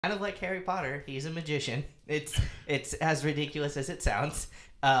Kind of like Harry Potter. He's a magician. It's as ridiculous as it sounds.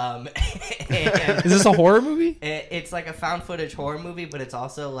 Is this a horror movie? It's like a found footage horror movie, but it's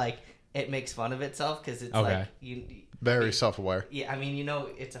also like it makes fun of itself because it's like very self-aware. Yeah, I mean,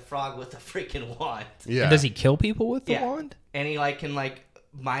 it's a frog with a freaking wand. Yeah. And does he kill people with the wand? And he can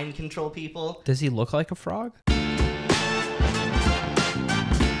mind control people. Does he look like a frog?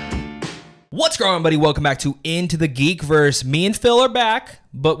 What's going on, buddy? Welcome back to Into the Geek-Verse. Me and Phil are back,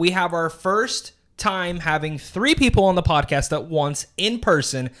 but we have our first time having 3 people on the podcast at once in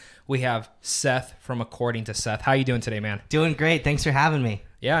person. We have Seth from According to Seth. How you doing today, man? Doing great. Thanks for having me.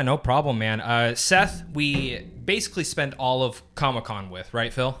 Yeah, no problem, man. Seth, we basically spent all of Comic-Con with,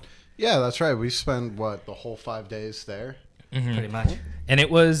 right, Phil? Yeah, that's right. We spent, the whole 5 days there? Mm-hmm. Pretty much. And it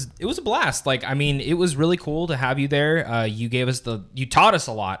was a blast. It was really cool to have you there. You taught us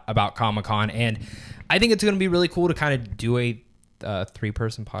a lot about Comic-Con, and I think it's going to be really cool to kind of do a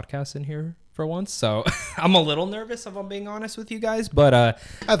 3-person podcast in here for once. So I'm a little nervous, if I'm being honest with you guys, but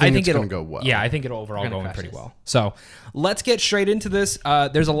I think it's going to go well. Yeah, I think it'll overall go in pretty well. So let's get straight into this.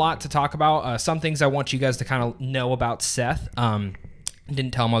 There's a lot to talk about. Some things I want you guys to kind of know about Seth.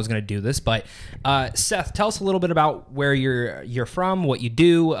 Didn't tell him I was going to do this, but Seth, tell us a little bit about where you're from, what you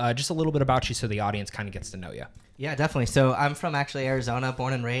do, just a little bit about you so the audience kind of gets to know you. Yeah, definitely. So I'm from actually Arizona,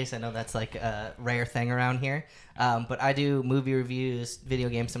 born and raised. I know that's like a rare thing around here, but I do movie reviews, video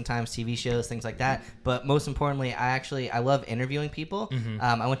games sometimes, TV shows, things like that. But most importantly, I love interviewing people. Mm-hmm.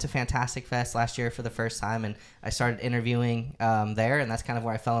 I went to Fantastic Fest last year for the first time, and I started interviewing there, and that's kind of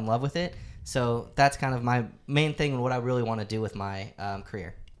where I fell in love with it. So that's kind of my main thing and what I really want to do with my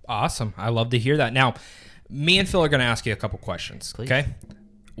career. Awesome. I love to hear that. Now, me and Phil are going to ask you a couple questions. Please. Okay?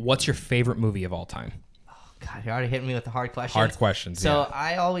 What's your favorite movie of all time? Oh, God, you're already hitting me with the hard questions. Hard questions, So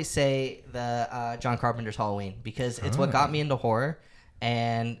I always say the John Carpenter's Halloween because it's what got me into horror,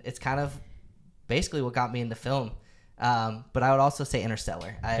 and it's kind of basically what got me into film. But I would also say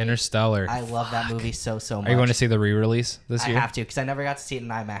Interstellar. Interstellar. I love that movie so much. Are you going to see the re-release this year? I have to because I never got to see it in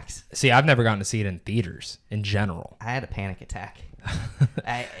IMAX. See, I've never gotten to see it in theaters in general. I had a panic attack.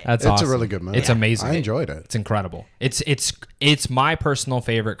 That's awesome. It's a really good movie. It's amazing. I enjoyed it. It's incredible. It's my personal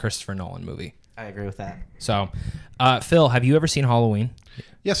favorite Christopher Nolan movie. I agree with that. So, Phil, have you ever seen Halloween?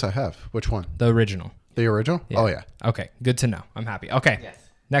 Yes, I have. Which one? The original. The original? Yeah. Oh, yeah. Okay, good to know. I'm happy. Okay, yes.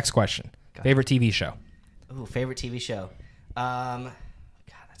 Next question. Favorite TV show? Ooh, favorite TV show. God,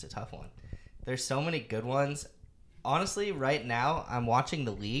 that's a tough one. There's so many good ones. Honestly, right now, I'm watching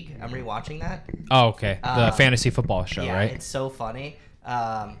The League. I'm rewatching that. Oh, okay. The fantasy football show, yeah, right? It's so funny.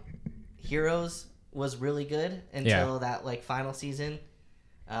 Heroes was really good until that final season.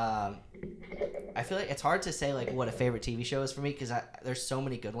 I feel like it's hard to say what a favorite TV show is for me because there's so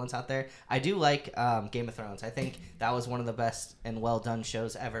many good ones out there. I do like Game of Thrones. I think that was one of the best and well done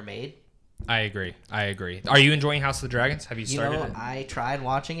shows ever made. I agree. Are you enjoying House of the Dragons? Have you started it? I tried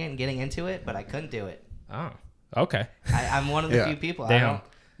watching it and getting into it, but I couldn't do it. Oh, okay. I'm one of the few people. Damn.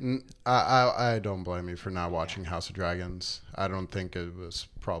 I don't blame you for not watching House of Dragons. I don't think it was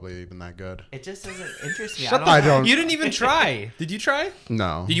probably even that good. It just doesn't interest me. I don't. You didn't even try. Did you try?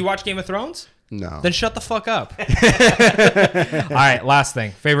 No. Did you watch Game of Thrones? No. Then shut the fuck up. All right, last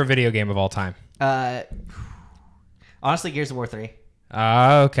thing. Favorite video game of all time? Honestly, Gears of War 3.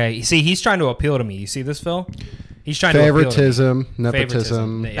 Okay. You see, he's trying to appeal to me. You see this, Phil? He's trying to appeal to me.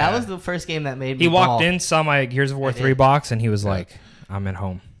 Nepotism. Yeah. That was the first game that made me He walked in, saw my Gears of War 3 box, and he was like, I'm at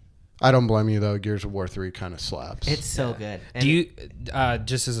home. I don't blame you, though. Gears of War 3 kind of slaps. It's so good. And do you,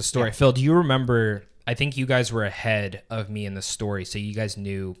 just as a story, Phil, do you remember, I think you guys were ahead of me in the story, so you guys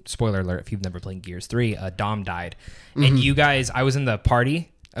knew, spoiler alert, if you've never played Gears 3, Dom died. Mm-hmm. And you guys, I was in the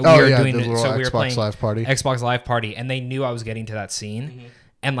party. We were doing the little Xbox Live party. Xbox Live party, and they knew I was getting to that scene. Mm-hmm.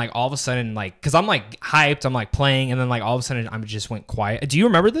 And all of a sudden, because I'm hyped, I'm playing, and then all of a sudden I just went quiet. Do you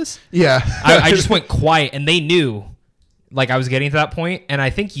remember this? Yeah. I just went quiet, and they knew I was getting to that point, and I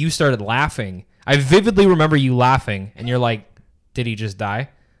think you started laughing. I vividly remember you laughing, and you're like, did he just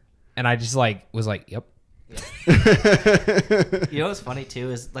die? And I just was like, yep. You know what's funny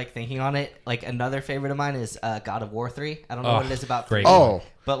too is thinking on it. Another favorite of mine is God of War 3. I don't know what it is about 3.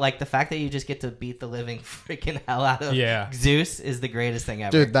 But the fact that you just get to beat the living freaking hell out of Zeus is the greatest thing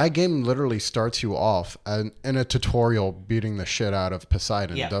ever. Dude, that game literally starts you off in a tutorial beating the shit out of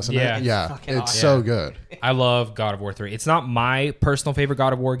Poseidon, doesn't it? Yeah, it's awesome. So good. I love God of War 3. It's not my personal favorite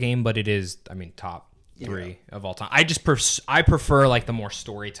God of War game, but it is. Top 3 of all time. I prefer the more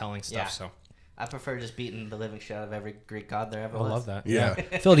storytelling stuff. Yeah. So. I prefer just beating the living shit out of every Greek god there ever was. I love that. Yeah.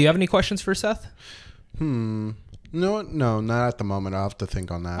 Phil, do you have any questions for Seth? No, not at the moment. I'll have to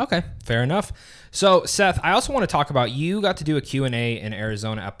think on that. Okay, fair enough. So, Seth, I also want to talk about, you got to do a Q&A in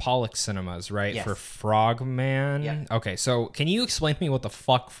Arizona at Pollock Cinemas, right? Yes. For Frogman? Yeah. Okay, so can you explain to me what the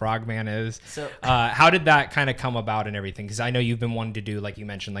fuck Frogman is? So, how did that kind of come about and everything? Because I know you've been wanting to do, like you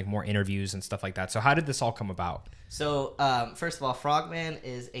mentioned, like more interviews and stuff like that. So how did this all come about? So, first of all, Frogman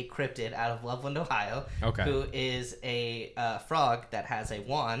is a cryptid out of Loveland, Ohio, who is a frog that has a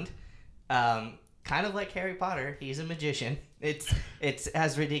wand. Kind of like Harry Potter, he's a magician. It's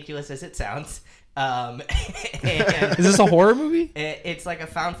as ridiculous as it sounds. Is this a horror movie? It's like a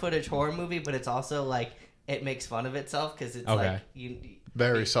found footage horror movie, but it's also like it makes fun of itself because it's like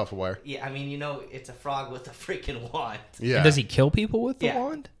very self-aware. Yeah, I mean, it's a frog with a freaking wand. Yeah. And does he kill people with the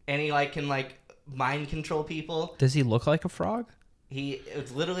wand? And he can mind control people. Does he look like a frog?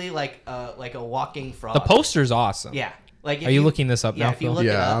 It's literally like a walking frog. The poster's awesome. Yeah. Are you looking this up now, Phil?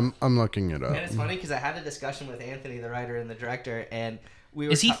 I'm looking it up. And it's funny because I had a discussion with Anthony, the writer and the director, and we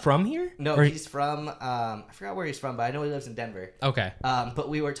were... Is he from here? No, he's from... I forgot where he's from, but I know he lives in Denver. Okay. But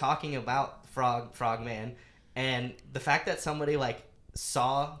we were talking about Frogman, and the fact that somebody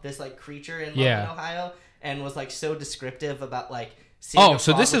saw this creature in Loveland, Ohio, and was so descriptive about seeing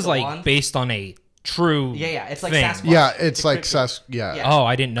so this is based on a true it's like thing. Sasquatch. Yeah, it's like Sasquatch. Oh,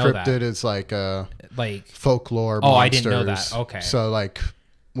 I didn't know that. Cryptid is like folklore monsters. Oh, I didn't know that. Okay. So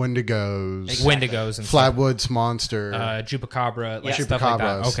Wendigos. Wendigos and Flatwoods monster. Chupacabra. Stuff like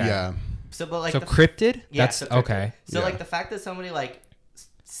that. Okay. Yeah. So cryptid? Yeah, that's okay. So the fact that somebody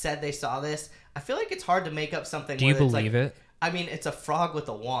said they saw this, I feel like it's hard to make up something. Do you believe it? I mean, it's a frog with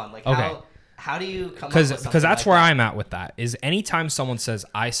a wand. How do you come up with something because that's like where that? I'm at with that. Is anytime someone says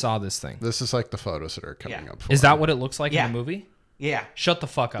I saw this thing. This is the photos that are coming up. For is that what it looks like in the movie? Yeah. Shut the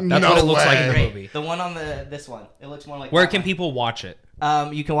fuck up. That's what it looks like in the movie. The one on this one. It looks more like. Where can people watch it?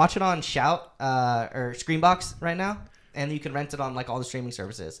 You can watch it on Shout or Screenbox right now, and you can rent it on all the streaming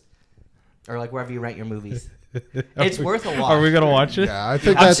services, or wherever you rent your movies. It's worth a watch. Are we gonna watch it? Yeah, I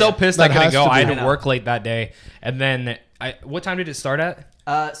think I'm so pissed I couldn't go. I had to I work late that day, and then what time did it start at?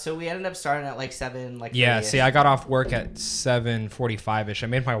 So we ended up starting at 7. Yeah. See, I got off work at 7:45 ish. I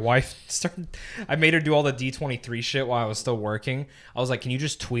made my wife I made her do all the D23 shit while I was still working. I was like, "Can you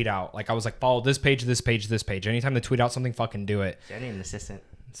just tweet out?" I was like, "Follow this page, this page, this page." Anytime they tweet out something, fucking do it. I need an assistant.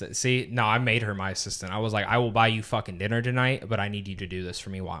 See, no, I made her my assistant. I was like, "I will buy you fucking dinner tonight, but I need you to do this for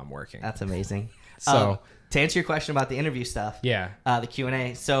me while I'm working." That's amazing. So to answer your question about the interview stuff, the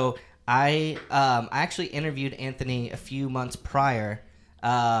Q&A. So I actually interviewed Anthony a few months prior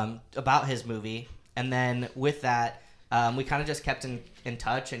about his movie, and then with that we kind of just kept in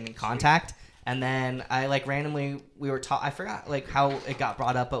touch and in contact, and then I randomly we were I forgot how it got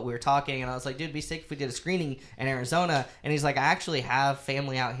brought up, but we were talking, and I was like, dude, it'd be sick if we did a screening in Arizona. And he's like, I actually have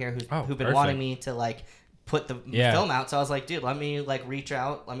family out here who've been wanting me to put the film out. So I was like, dude, let me reach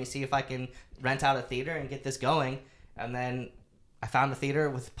out, let me see if I can rent out a theater and get this going. And then I found a theater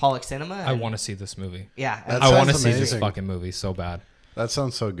with Pollock Cinema. I want to see this movie. Yeah. I want to see this fucking movie so bad. That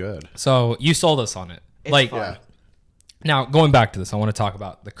sounds so good. So you sold us on it. It's fun. Now, going back to this, I want to talk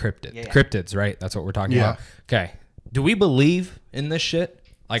about the cryptid. Yeah. Cryptids, right? That's what we're talking about. Okay. Do we believe in this shit?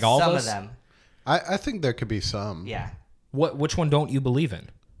 All of us? Some of them. I think there could be some. Yeah. Which one don't you believe in?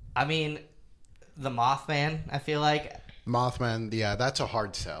 I mean, the Mothman, I feel like. Mothman, yeah, that's a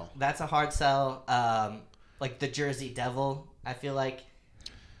hard sell. That's a hard sell. The Jersey Devil, I feel like.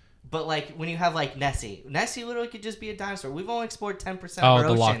 But when you have Nessie literally could just be a dinosaur. We've only explored 10% of our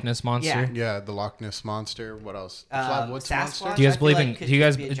ocean. The Loch Ness monster. Yeah, the Loch Ness monster. What else? The Flatwoods monster. Do you guys believe in? Do you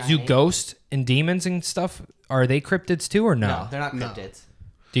guys do ghosts and demons and stuff? Are they cryptids too, or no? No, they're not cryptids.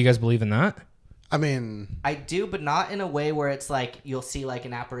 No. Do you guys believe in that? I mean, I do, but not in a way where it's you'll see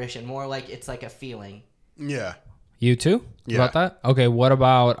an apparition. More it's a feeling. Yeah. You too? Yeah. About that? Okay. What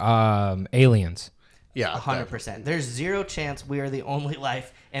about aliens? Yeah, 100%. There's zero chance we are the only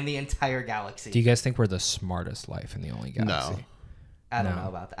life in the entire galaxy. Do you guys think we're the smartest life in the only galaxy? No. I don't know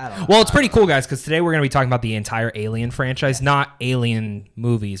about that. I don't know. Well, it's pretty cool, guys, because today we're going to be talking about the entire Alien franchise, not Alien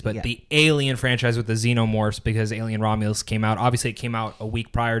movies, but the Alien franchise with the Xenomorphs, because Alien Romulus came out. Obviously, it came out a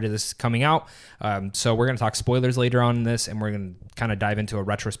week prior to this coming out. So we're going to talk spoilers later on in this, and we're going to kind of dive into a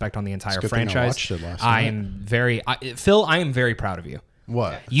retrospect on the entire franchise. I am very proud of you.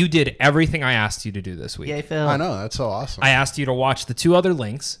 What? You did everything I asked you to do this week. Yay, Phil. I know, that's so awesome. I asked you to watch the 2 other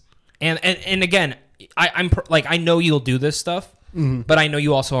links, and again, I know you'll do this stuff, but I know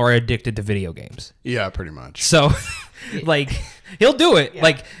you also are addicted to video games. Yeah, pretty much. So, he'll do it.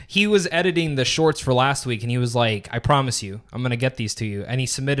 Yeah. He was editing the shorts for last week, and he was like, "I promise you, I'm gonna get these to you," and he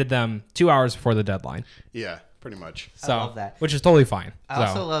submitted them 2 hours before the deadline. Yeah. pretty much. So, I love that. Which is totally fine. I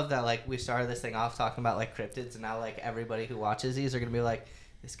also love that like we started this thing off talking about like cryptids, and now like everybody who watches these are gonna be like,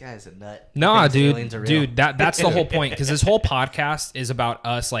 this guy's a nut. No, dude, that's the whole point, because this whole podcast is about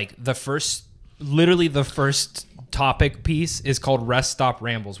us. Like literally the first topic piece is called Rest Stop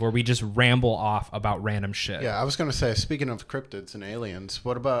Rambles, where we just ramble off about random shit. Yeah, I was gonna say, speaking of cryptids and aliens,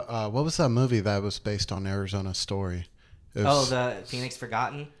 what about what was that movie that was based on Arizona Story? The Phoenix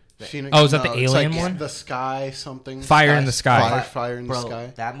Forgotten. Phoenix, is that the alien one? The Sky something. Fire in the Sky. Fire in the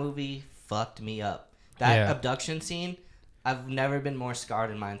Sky. That movie fucked me up. That abduction scene, I've never been more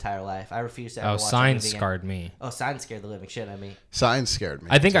scarred in my entire life. I refuse to ever watch Signs that movie scarred me. Oh, Signs scared the living shit out of me. Signs scared me.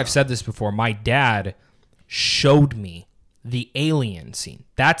 I think I've said this before. My dad showed me the alien scene.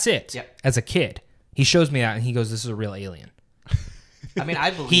 That's it. Yep. As a kid, he shows me that, and he goes, "This is a real alien." I mean, I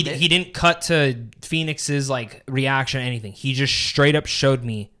believe it. He didn't cut to Phoenix's like reaction or anything. He just straight up showed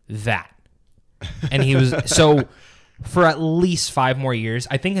me that. And he was so for at least 5 more years,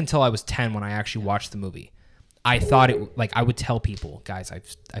 I think until I was 10 when I actually watched the movie. I thought it like I would tell people, guys,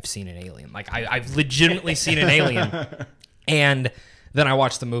 I've seen an alien. Like I've legitimately seen an alien. And then I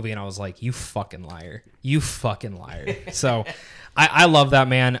watched the movie and I was like, you fucking liar. You fucking liar. So I love that,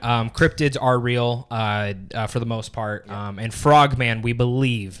 man. Cryptids are real for the most part. And Frogman, we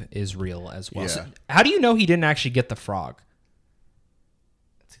believe, is real as well. Yeah. So how do you know he didn't actually get the frog?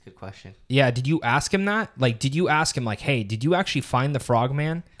 That's a good question. Yeah, did you ask him that? Like, did you ask him, like, hey, did you actually find the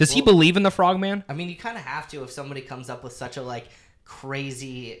Frogman? Does he believe in the Frogman? I mean, you kind of have to if somebody comes up with such a, like,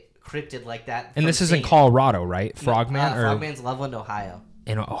 crazy cryptid like that. And this is in Colorado, right? Frogman? or Frogman's Loveland, Ohio.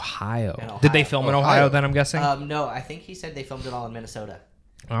 In Ohio. In Ohio. Did they film in Ohio then, I'm guessing? No, I think he said they filmed it all in Minnesota.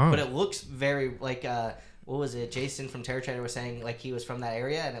 Oh. But it looks very, like, what was it? Jason from Terror Trader was saying, like, he was from that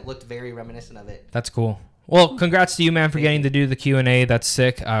area, and it looked very reminiscent of it. That's cool. Well, congrats to you, man, for getting to do the Q&A. That's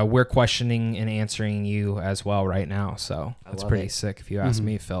sick. We're questioning and answering you as well right now, so that's pretty sick if you ask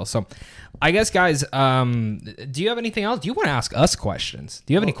me, Phil. So I guess, guys, do you have anything else? Do you want to ask us questions?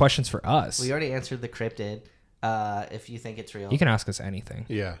 Do you have any questions for us? We already answered the cryptid. If you think it's real. You can ask us anything.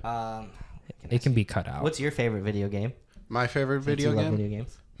 Yeah. It can be cut out. What's your favorite video game? My favorite video game? Love video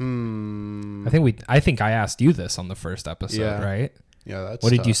games? I think I asked you this on the first episode, right? Yeah, that's What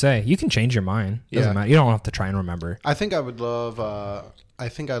did tough. you say? You can change your mind. Doesn't matter. You don't have to try and remember. I think I would love I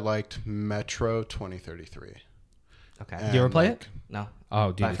think I liked Metro 2033. Okay. Did you ever play it? No.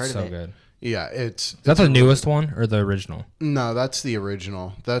 Oh, dude, I've heard it's of so it. good. Yeah, Is that the newest one or the original? No, that's the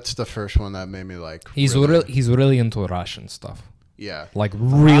original. That's the first one that made me like. He's really into Russian stuff. Yeah. Like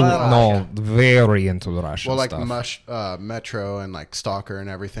really, very into the Russian stuff. Well, like Metro and like Stalker and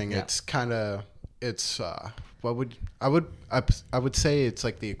everything. Yeah. I would say it's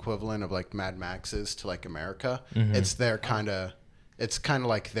like the equivalent of like Mad Max is to like America. Mm-hmm. It's kind of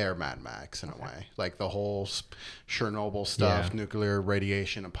like their Mad Max in a way. Like the whole Chernobyl stuff, nuclear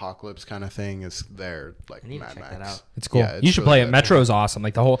radiation apocalypse kind of thing is their like Mad Max. That out. It's cool. Yeah, you should really play it. good. Metro is awesome.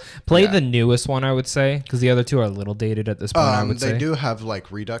 Like the newest one, I would say, because the other two are a little dated at this point. I would say they do have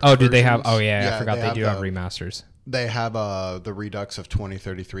like Redux. Oh, do they have? versions. Oh yeah, I forgot they do have remasters. They have the Redux of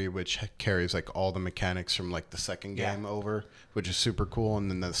 2033, which carries like all the mechanics from like the second game over, which is super cool.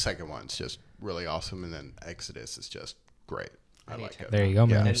 And then the second one's just really awesome. And then Exodus is just great. I like it. There you go,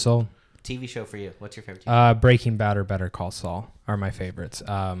 man. You're sold. TV show for you. What's your favorite TV show? Breaking Bad or Better Call Saul are my favorites.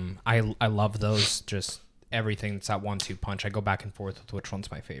 I love those. Just everything that's that 1-2 punch. I go back and forth with which one's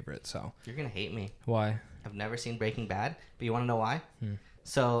my favorite. So You're gonna hate me. why? I've never seen Breaking Bad, but you want to know why?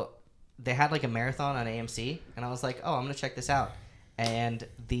 So they had like a marathon on AMC, and I was like, oh, I'm gonna check this out. And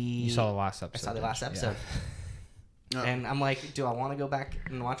You saw the last I episode. saw the last episode. Yeah. And I'm like, do I want to go back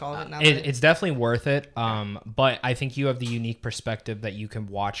and watch all of it now? It's definitely worth it. But I think you have the unique perspective that you can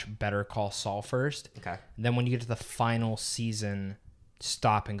watch Better Call Saul first. Okay. Then when you get to the final season,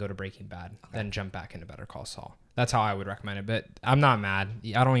 stop and go to Breaking Bad. Then jump back into Better Call Saul. That's how I would recommend it. But I'm not mad.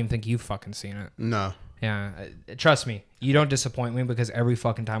 I don't even think you've fucking seen it. No. Yeah. Trust me. You don't disappoint me because every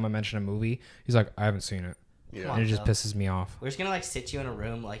fucking time I mention a movie, he's like, I haven't seen it. Yeah. And it just pisses me off. We're just gonna like sit you in a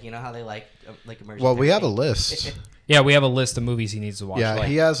room, like you know how they like immersion. Well, we have a therapy? list. Yeah, we have a list of movies he needs to watch. Yeah, Like,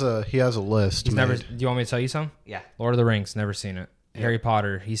 he has a list. he's never. made. Do you want me to tell you some? Yeah. Lord of the Rings, never seen it. Harry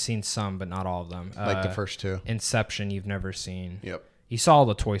Potter, he's seen some, but not all of them. Like the first two. Inception, you've never seen. Yep. You saw all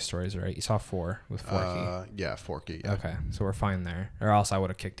the Toy Stories, right? You saw 4 with Forky. Yeah, Forky. Yeah. Okay, so we're fine there. Or else I would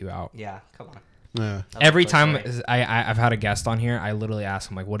have kicked you out. Yeah. Come on. Yeah. Every Toy time Story. I've had a guest on here, I literally ask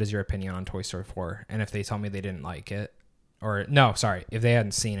them, like, what is your opinion on Toy Story 4? And if they tell me they didn't like it, or no, sorry, if they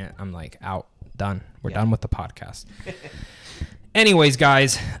hadn't seen it, I'm like, out, done. We're done with the podcast. Anyways,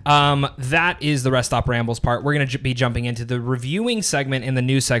 guys, that is the Rest Stop Rambles part. We're going to be jumping into the reviewing segment and the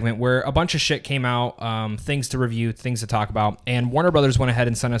news segment where a bunch of shit came out, things to review, things to talk about. And Warner Brothers went ahead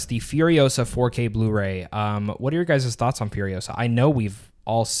and sent us the Furiosa 4K Blu-ray. What are your guys' thoughts on Furiosa? I know we've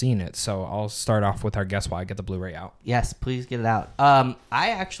all seen it, so I'll start off with our guess while I get the Blu-ray out. Yes, please get it out. I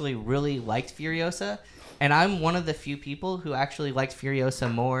actually really liked Furiosa, and I'm one of the few people who actually liked Furiosa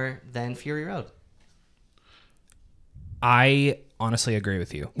more than Fury Road. I honestly agree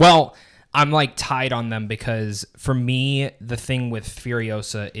with you. Well, I'm like tied on them because for me, the thing with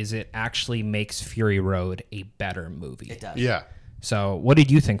Furiosa is it actually makes Fury Road a better movie. It does. Yeah. So what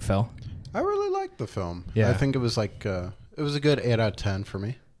did you think, Phil? I really liked the film. Yeah. I think it was like, it was a good 8 out of 10 for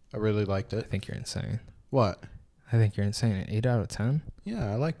me. I really liked I it. think you're insane. What? I think you're insane. An 8 out of 10?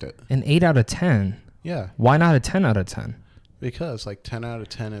 Yeah, I liked it. An 8 out of 10? Yeah. Why not a 10 out of 10? Because like 10 out of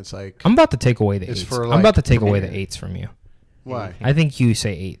 10, it's like, I'm about to take away the It's 8s. for, I'm like, about to take away the premiere. 8s from you. why? I think you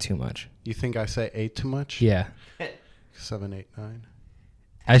say 8 too much. You think I say 8 too much? Yeah. 7, 8, 9.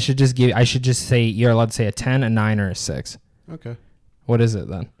 I should just say you're allowed to say a 10, a 9, or a 6. Okay. What is it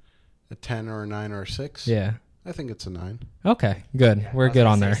then? A 10 or a 9 or a 6? Yeah. I think it's a 9. Okay, good. Yeah, We're I was good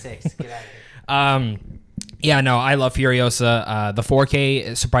gonna on say there. 6. Get out of here. Yeah, no, I love Furiosa. The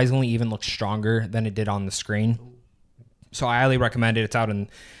 4K surprisingly even looks stronger than it did on the screen. So I highly recommend it. It's out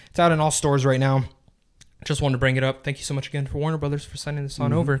in all stores right now. Just wanted to bring it up. Thank you so much again for Warner Brothers for sending this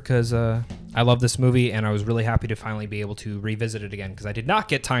on over because I love this movie and I was really happy to finally be able to revisit it again because I did not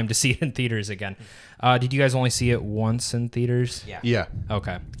get time to see it in theaters again. Did you guys only see it once in theaters? Yeah. Yeah.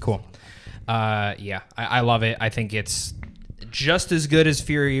 Okay, cool. Yeah, I love it. I think it's just as good as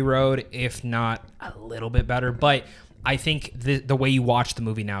Fury Road, if not a little bit better. But I think the way you watch the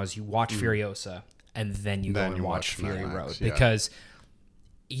movie now is you watch Furiosa and then you go and watch Fury Mad Max, Road yeah. because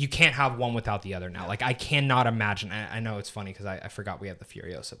you can't have one without the other now. Like, I cannot imagine. I know it's funny because I forgot we have the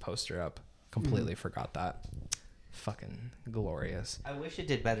Furiosa poster up. Completely forgot that. Fucking glorious. I wish it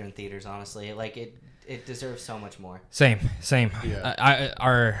did better in theaters, honestly. Like, it deserves so much more. Same. Yeah.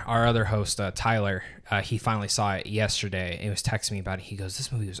 Our other host, Tyler, he finally saw it yesterday. He was texting me about it. He goes,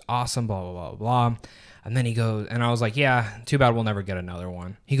 "This movie was awesome, blah, blah, blah, blah." And then he goes, and I was like, "Yeah, too bad we'll never get another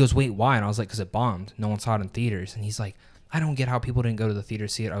one." He goes, "Wait, why?" And I was like, "Because it bombed. No one saw it in theaters." And he's like, "I don't get how people didn't go to the theater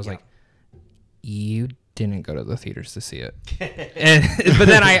to see it." I was like, "You didn't go to the theaters to see it." But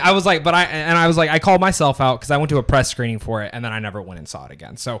then I was like, I called myself out because I went to a press screening for it and then I never went and saw it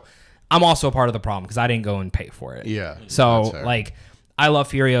again. So I'm also a part of the problem because I didn't go and pay for it. Yeah. So that's fair. like, I love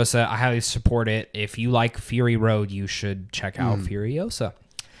Furiosa. I highly support it. If you like Fury Road, you should check out Furiosa.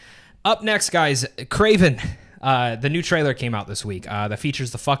 Up next, guys, Craven. The new trailer came out this week that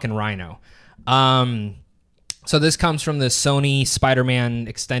features the fucking Rhino. So this comes from the Sony Spider-Man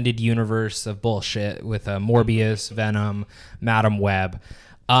extended universe of bullshit with Morbius, Venom, Madam Web.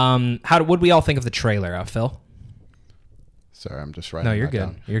 What did we all think of the trailer, Phil? Sorry, I'm just writing. No, you're that good.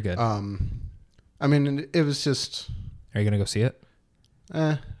 down. You're good. I mean, it was just. Are you gonna go see it?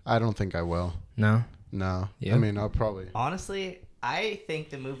 I don't think I will. No. No. Yeah. I mean, I'll probably. Honestly, I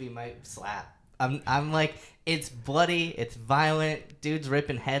think the movie might slap. I'm like, it's bloody, it's violent, dudes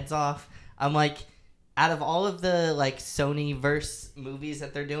ripping heads off. I'm like, out of all of the like Sony verse movies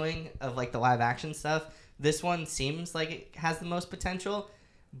that they're doing of like the live action stuff, this one seems like it has the most potential.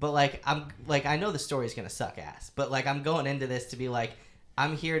 But like, I know the story's gonna suck ass, but like, I'm going into this to be like,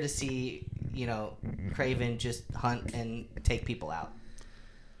 I'm here to see, Craven just hunt and take people out.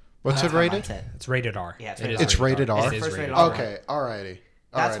 What's That's it my rated? mindset. It's rated R. Yeah, it's It rated is It's rated R. It is First rated rated R. R. Okay. Alrighty.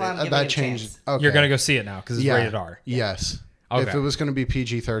 That's why I'm giving that it a changed. chance. Okay. You're gonna go see it now because it's rated R. Yes. Okay. If it was gonna be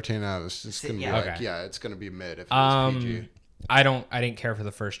PG-13, I was just gonna be Yeah. like, Okay. yeah, it's gonna be mid. If it was PG. I didn't care for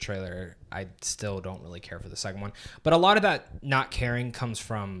the first trailer. I still don't really care for the second one. But a lot of that not caring comes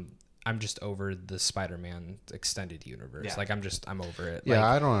from I'm just over the Spider-Man extended universe. Yeah. Like I'm over it. Yeah, Like,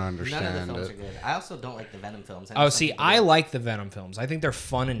 I don't None of understand the films it. are good. I also don't like the Venom films. oh, see, I like the Venom films. I think they're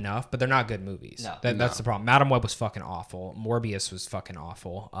fun enough, but they're not good movies. No. That's the problem. Madam Web was fucking awful. Morbius was fucking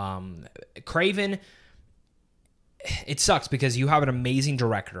awful. Craven, it sucks because you have an amazing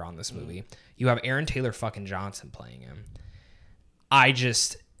director on this movie. You have Aaron Taylor fucking Johnson playing him.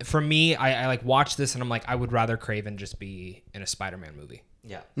 For me, I like watch this and I'm like, I would rather Craven just be in a Spider-Man movie.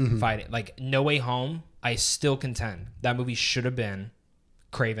 Yeah. Fighting. Like No Way Home, I still contend that movie should have been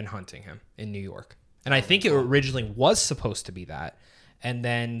Craven hunting him in New York. And I think it originally was supposed to be that. And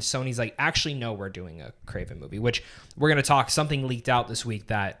then Sony's like, actually, no, we're doing a Craven movie, which we're going to talk. Something leaked out this week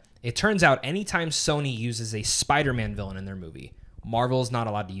that it turns out anytime Sony uses a Spider-Man villain in their movie, Marvel is not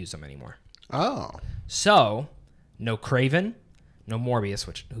allowed to use them anymore. Oh. So, no Craven, no Morbius,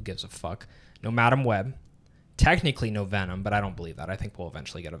 which who gives a fuck, no Madam Web. technically no Venom, but I don't believe that. I think we'll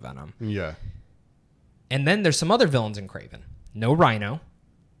eventually get a Venom. Yeah. And then there's some other villains in Kraven. No Rhino,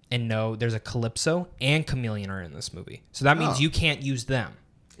 and no, there's a Calypso and Chameleon are in this movie. So that means you can't use them.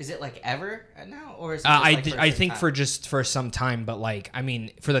 Is it like ever now, or is it just like I think for some time, but like I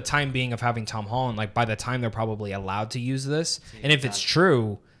mean, for the time being of having Tom Holland, like by the time they're probably allowed to use this, and if it's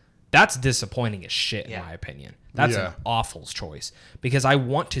true, that's disappointing as shit in my opinion. That's an awful choice because I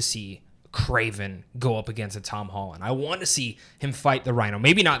want to see Kraven go up against a Tom Holland. I want to see him fight the Rhino.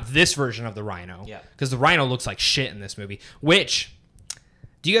 Maybe not this version of the Rhino, because the Rhino looks like shit in this movie. Which,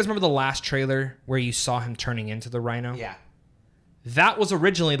 do you guys remember the last trailer where you saw him turning into the Rhino? Yeah. That was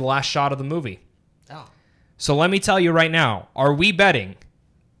originally the last shot of the movie. Oh. So let me tell you right now, are we betting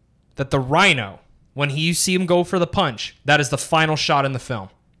that the Rhino, when you see him go for the punch, that is the final shot in the film?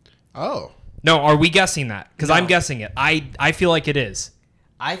 Oh. No, are we guessing that? Because No. I'm guessing it. I feel like it is.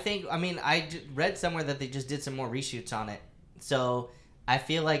 I think, I read somewhere that they just did some more reshoots on it. So I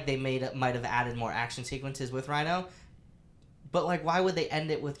feel like they might have added more action sequences with Rhino. But, like, why would they end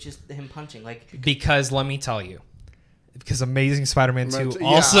it with just him punching? Like, Because let me tell you. Because Amazing Spider-Man 2 Yeah,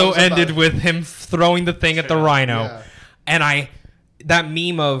 also ended with him throwing the thing at the Rhino. Yeah. And that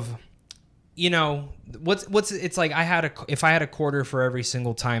meme of, you know, it's like if I had a quarter for every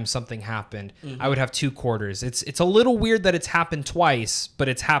single time something happened, I would have 2 quarters. It's a little weird that it's happened twice, but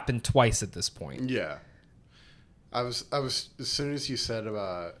it's happened twice at this point. Yeah. I was as soon as you said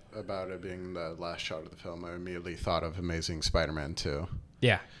about it being the last shot of the film, I immediately thought of Amazing Spider-Man 2.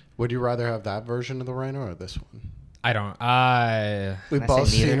 Yeah. Would you rather have that version of the Rhino or this one? I don't. We've I both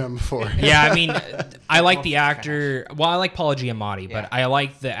say neither? seen him before. Yeah, I mean, I like the actor. Well, I like Paul Giamatti, but Yeah. I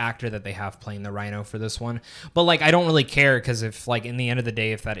like the actor that they have playing the Rhino for this one. But like, I don't really care because if like in the end of the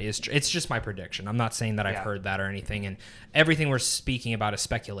day, if that is, it's just my prediction. I'm not saying that I've heard that or anything, and everything we're speaking about is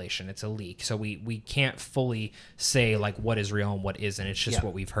speculation. It's a leak, so we can't fully say like what is real and what isn't. It's just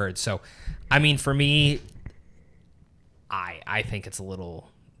what we've heard. So, I mean, for me, I think it's a little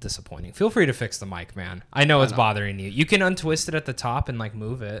disappointing. Feel free to fix the mic, man. I know it's bothering you. You can untwist it at the top and like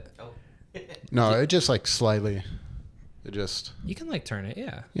move it. oh. No, it just like slightly. It just. You can like turn it,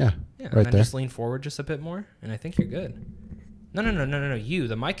 yeah. Yeah. Yeah, Right and then there. just lean forward just a bit more, and I think you're good. No. You,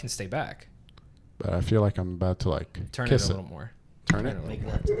 the mic can stay back. But I feel like I'm about to like Turn kiss it a little more. Turn it. Make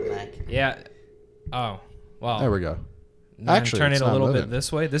love to the neck. Yeah. Oh, well. There we go. Then Actually, turn it's it a not little moving. bit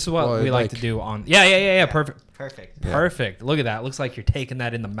this way. This is what Well, we like to do on. Yeah. Perfect. Perfect. Yeah. Perfect. Look at that. Looks like you're taking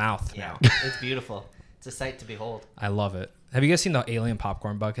that in the mouth Yeah. now. It's beautiful. It's a sight to behold. I love it. Have you guys seen the alien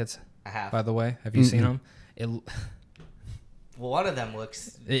popcorn buckets? I have. By the way, have you seen them? Well, one of them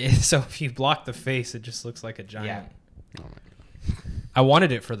looks. So if you block the face, it just looks like a giant. Oh I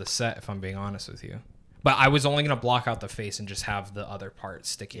wanted it for the set, if I'm being honest with you. But I was only going to block out the face and just have the other part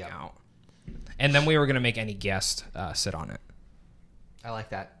sticking out. And then we were going to make any guest sit on it. I like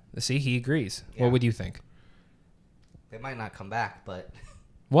that. See, he agrees. Yeah. What would you think? They might not come back, but.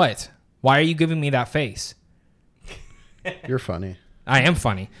 What? Why are you giving me that face? You're funny. I am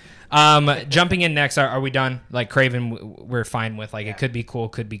funny. Jumping in next, are we done? Like Kraven, we're fine with. Like it could be cool,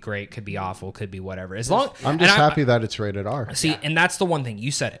 could be great, could be awful, could be whatever. As long, I'm just happy that it's rated R. See, and that's the one thing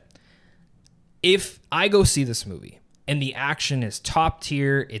you said it. If I go see this movie and the action is top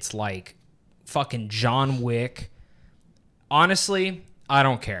tier, it's like fucking John Wick. Honestly, I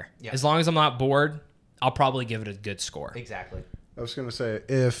don't care. Yeah. As long as I'm not bored, I'll probably give it a good score. Exactly. I was gonna say,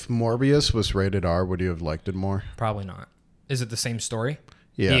 if Morbius was rated R, would you have liked it more? Probably not. Is it the same story?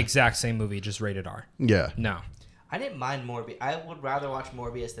 Yeah. The exact same movie, just rated R. Yeah. No. I didn't mind Morbius. I would rather watch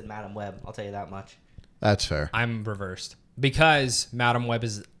Morbius than Madam Web. I'll tell you that much. That's fair. I'm reversed. Because Madam Web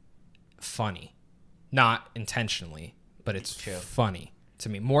is funny. Not intentionally, but it's True. funny to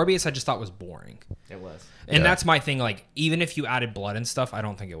me. Morbius I just thought was boring. It was. And that's my thing. Like, even if you added blood and stuff, I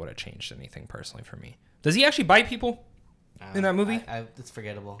don't think it would have changed anything personally for me. Does he actually bite people in that movie? It's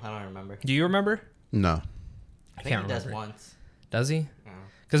forgettable. I don't remember. Do you remember? No. I think can't he does remember. once. Does he? Oh.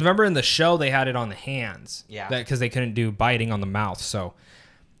 Because remember in the show, they had it on the hands. Yeah. Because they couldn't do biting on the mouth. So,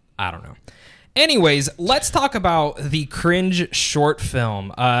 I don't know. Anyways, let's talk about the Cringe short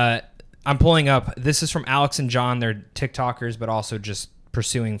film. I'm pulling up. This is from Alex and John. They're TikTokers, but also just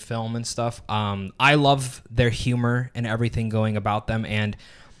pursuing film and stuff. I love their humor and everything going about them. And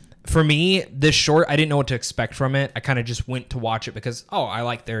for me, this short, I didn't know what to expect from it. I kind of just went to watch it because, I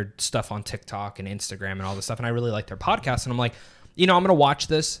like their stuff on TikTok and Instagram and all this stuff. And I really like their podcast. And I'm like, I'm going to watch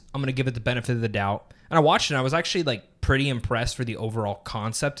this. I'm going to give it the benefit of the doubt. And I watched it. And I was actually like pretty impressed for the overall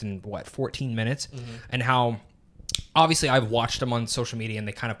concept in 14 minutes and how obviously I've watched them on social media and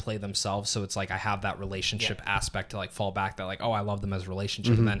they kind of play themselves, so it's like I have that relationship aspect to like fall back, that like, oh, I love them as a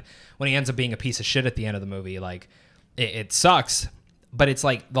relationship. And then when he ends up being a piece of shit at the end of the movie, like it sucks. But it's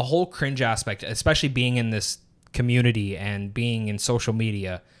like the whole cringe aspect, especially being in this community and being in social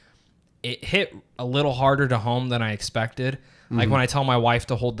media, it hit a little harder to home than I expected. Like when I tell my wife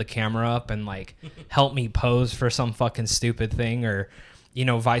to hold the camera up and like help me pose for some fucking stupid thing, or you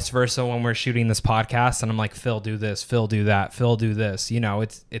know, vice versa when we're shooting this podcast and I'm like, Phil, do this, Phil, do that, Phil, do this. You know,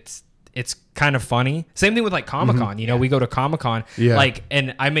 it's kind of funny. Same thing with like Comic-Con. You know, we go to Comic-Con, like,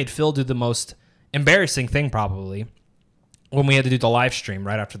 and I made Phil do the most embarrassing thing probably when we had to do the live stream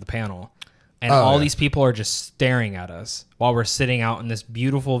right after the panel. And all these people are just staring at us while we're sitting out in this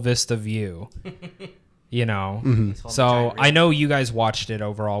beautiful vista view. You know, so I know you guys watched it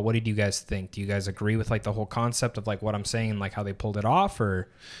overall. What did you guys think? Do you guys agree with like the whole concept of like what I'm saying and like how they pulled it off, or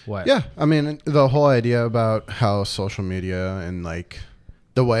what? Yeah, I mean, the whole idea about how social media and like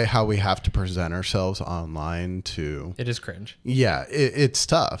the way how we have to present ourselves online to It is cringe. Yeah, it's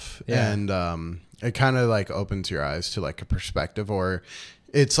tough. Yeah. And it kind of like opens your eyes to like a perspective, or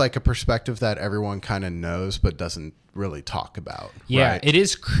it's like a perspective that everyone kind of knows but doesn't really talk about. Yeah, right? it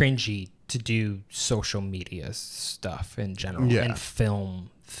is cringy to do social media stuff in general and film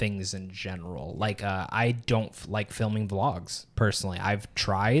things in general. Like I don't like filming vlogs personally. I've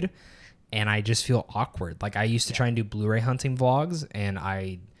tried and I just feel awkward. Like I used to try and do Blu-ray hunting vlogs and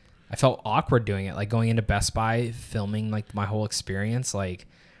I felt awkward doing it, like going into Best Buy filming like my whole experience, like,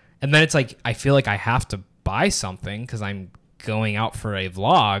 and then it's like I feel like I have to buy something because I'm going out for a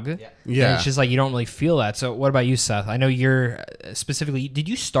vlog. Yeah. And it's just like you don't really feel that. So what about you, Seth? I know you're specifically, did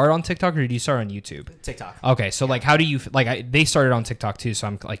you start on TikTok or did you start on YouTube? TikTok. Okay, so like how do you like they started on TikTok too, so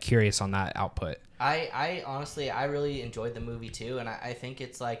I'm like curious on that output. I honestly, I really enjoyed the movie too, and I think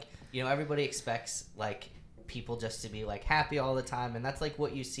it's like, you know, everybody expects like people just to be like happy all the time, and that's like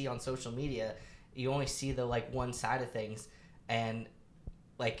what you see on social media. You only see the like one side of things, and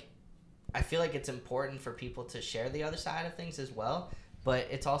like I feel like it's important for people to share the other side of things as well, but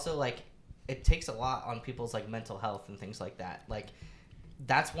it's also like it takes a lot on people's like mental health and things like that. Like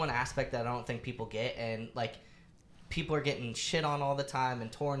that's one aspect that I don't think people get, and like people are getting shit on all the time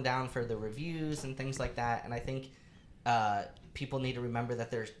and torn down for the reviews and things like that. And I think people need to remember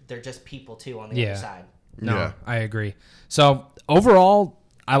that they're just people too on the other side. No, I agree. So overall,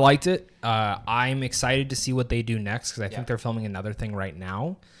 I liked it. I'm excited to see what they do next because I think they're filming another thing right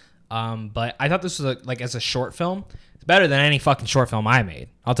now. But I thought this was like as a short film, it's better than any fucking short film I made.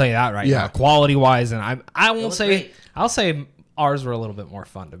 I'll tell you that right now, quality wise. And I won't say great. I'll say ours were a little bit more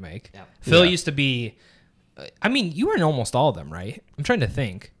fun to make. Yeah. Phil used to be. I mean, you were in almost all of them, right? I'm trying to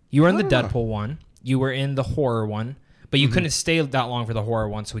think. You were in the Deadpool one. You were in the horror one. But you couldn't stay that long for the horror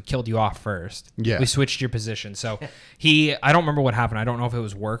one, so we killed you off first. Yeah. We switched your position. So I don't remember what happened. I don't know if it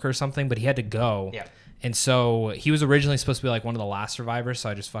was work or something, but he had to go. Yeah. And so he was originally supposed to be like one of the last survivors, so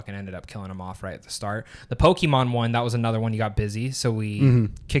I just fucking ended up killing him off right at the start. The Pokemon one, that was another one you got busy, so we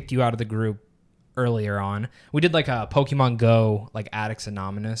kicked you out of the group earlier on. We did like a Pokemon Go, like Addicts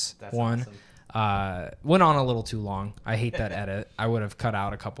Anonymous one. Awesome. Went on a little too long. I hate that edit. I would have cut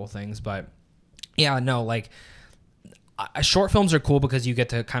out a couple things, but yeah, no, like short films are cool because you get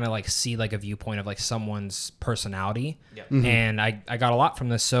to kind of like see like a viewpoint of like someone's personality. Yep. And I got a lot from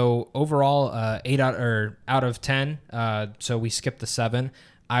this. So overall, 8 out of 10. So we skipped the 7.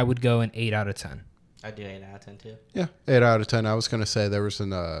 I would go an 8 out of 10. I'd do 8 out of 10 too. Yeah, 8 out of 10. I was going to say there's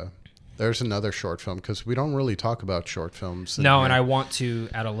another short film because we don't really talk about short films. No, and I want to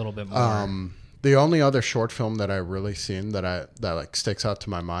add a little bit more. The only other short film that I really seen that like sticks out to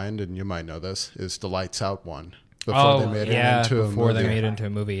my mind, and you might know this, is the Lights Out one. Before they made it into a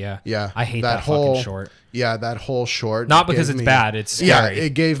movie. Yeah. I hate that whole fucking short. Yeah, that whole short. Not because it's bad, it's scary. Yeah,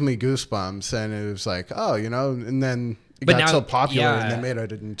 it gave me goosebumps, and it was like, oh, you know, and then it got so popular, and they made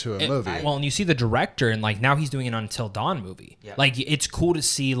it into a movie. Well, and you see the director, and like now he's doing an Until Dawn movie. Yeah. Like it's cool to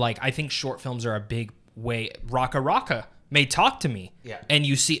see. Like I think short films are a big way. Raka made Talk to Me. Yeah. And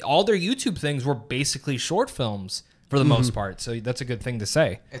you see all their YouTube things were basically short films for the most part. So that's a good thing to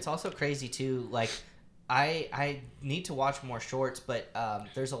say. It's also crazy too, like I need to watch more shorts, but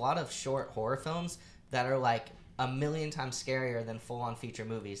there's a lot of short horror films that are like a million times scarier than full-on feature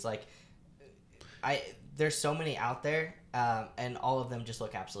movies. Like, there's so many out there, and all of them just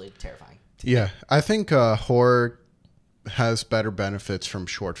look absolutely terrifying. Yeah, I think horror has better benefits from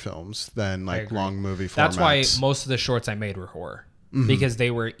short films than like long movie formats. That's why most of the shorts I made were horror, because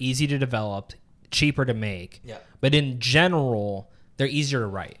they were easy to develop, cheaper to make. Yeah. But in general, they're easier to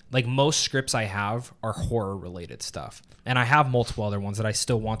write. Like most scripts I have are horror related stuff, and I have multiple other ones that I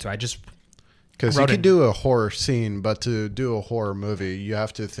still want to. Because you could do a horror scene, but to do a horror movie, you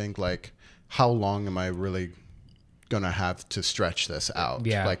have to think like, how long am I really going to have to stretch this out?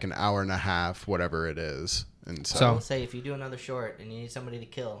 Yeah. Like an hour and a half, whatever it is. And So I will say, if you do another short and you need somebody to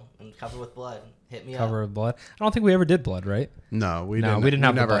kill and cover with blood, hit me up. Cover with blood. I don't think we ever did blood, right? No, we No, didn't. we didn't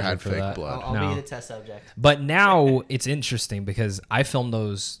have the never budget had for fake that. blood. I'll No. be the test subject. But now it's interesting because I filmed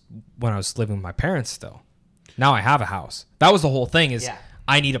those when I was living with my parents still. Now I have a house. That was the whole thing is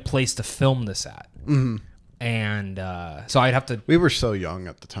I need a place to film this at. Mm-hmm. And so I'd have to... We were so young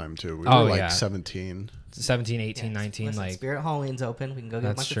at the time, too. We were like 17. 17, 18, 19. Listen, like Spirit Halloween's open. We can go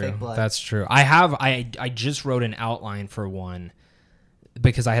get a bunch true. of fake blood. That's true. I just wrote an outline for one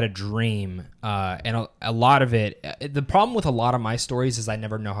because I had a dream. And a lot of it... The problem with a lot of my stories is I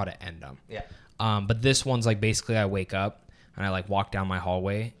never know how to end them. Yeah. But this one's like basically I wake up and I like walk down my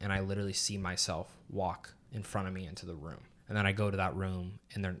hallway and I literally see myself walk in front of me into the room. And then I go to that room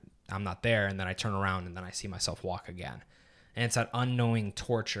and I'm not there. And then I turn around and then I see myself walk again. And it's that unknowing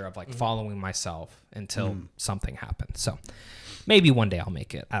torture of like following myself until something happens. So maybe one day I'll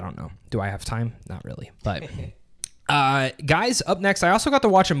make it. I don't know. Do I have time? Not really. But guys, up next, I also got to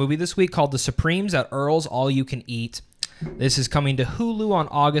watch a movie this week called The Supremes at Earl's All You Can Eat. This is coming to Hulu on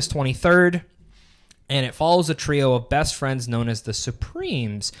August 23rd. And it follows a trio of best friends known as the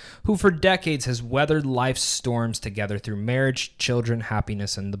Supremes, who for decades has weathered life's storms together through marriage, children,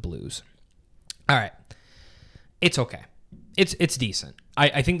 happiness, and the blues. All right. It's okay. It's decent.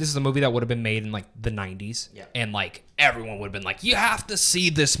 I think this is a movie that would have been made in like the 90s. Yeah. And like everyone would have been like, you have to see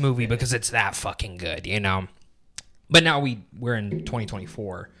this movie because it's that fucking good, you know? But now we're in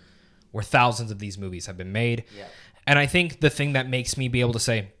 2024 where thousands of these movies have been made. Yeah. And I think the thing that makes me be able to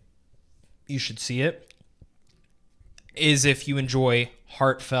say, you should see it, is if you enjoy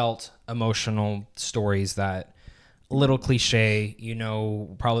heartfelt, emotional stories that a little cliche, you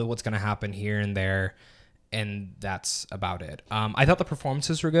know probably what's going to happen here and there, and that's about it. I thought the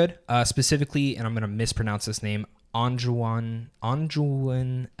performances were good, specifically, and I'm going to mispronounce this name, Anjuan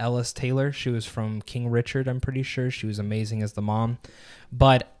Ellis Taylor. She was from King Richard, I'm pretty sure. She was amazing as the mom.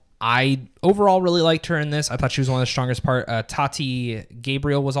 But I overall really liked her in this. I thought she was one of the strongest part. Tati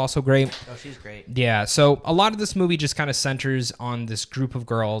Gabriel was also great. Oh, she's great. Yeah, so a lot of this movie just kind of centers on this group of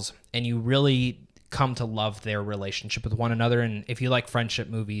girls, and you really come to love their relationship with one another. And if you like friendship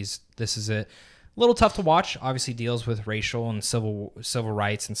movies, this is it. A little tough to watch. Obviously deals with racial and civil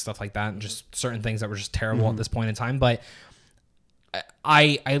rights and stuff like that, and just certain things that were just terrible at this point in time. But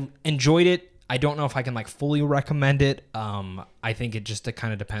I enjoyed it. I don't know if I can like fully recommend it. I think it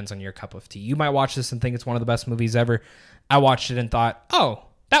kind of depends on your cup of tea. You might watch this and think it's one of the best movies ever. I watched it and thought, oh,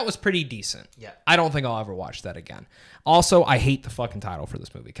 that was pretty decent. Yeah. I don't think I'll ever watch that again. Also, I hate the fucking title for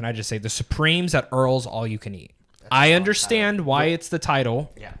this movie. Can I just say The Supremes at Earl's All You Can Eat? I understand why it's the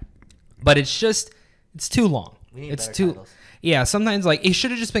title. Yeah. But it's too long. We need it's better too titles. Yeah, sometimes like it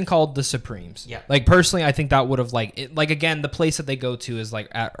should have just been called The Supremes. Yeah. Like personally, I think that would have again, the place that they go to is like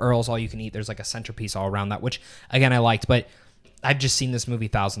at Earl's All You Can Eat. There's like a centerpiece all around that, which again I liked, but I've just seen this movie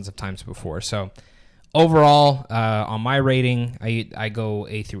thousands of times before. So overall, on my rating, I go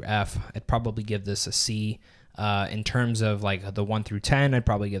A through F. I'd probably give this a C. In terms of like the 1 through 10, I'd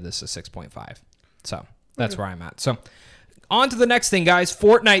probably give this a 6.5. So that's where I'm at. So on to the next thing, guys.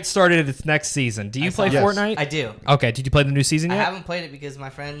 Fortnite started its next season. Do you play Fortnite? I do. Okay. Did you play the new season yet? I haven't played it because my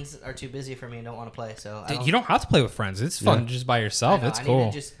friends are too busy for me and don't want to play. So You don't have to play with friends. It's fun just by yourself. It's cool. I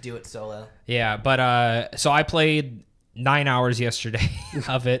need to just do it solo. Yeah, but so I played 9 hours yesterday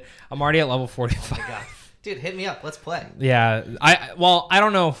of it. I'm already at level 45. Oh my God. Dude, hit me up. Let's play. Yeah. I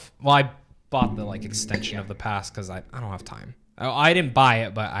don't know if I bought the like extension of the pass because I don't have time. I didn't buy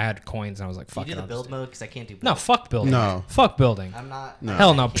it, but I had coins and I was like, fuck it. You do the build mode because I can't do build. No, fuck building. No. Fuck building. I'm not. No.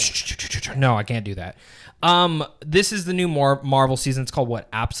 Hell no. No, I can't do that. This is the new Marvel season. It's called what?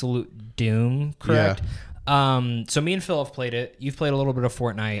 Absolute Doom, correct? Yeah. So me and Phil have played it. You've played a little bit of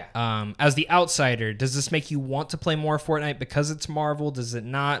Fortnite. Yeah. As the outsider, does this make you want to play more Fortnite because it's Marvel? Does it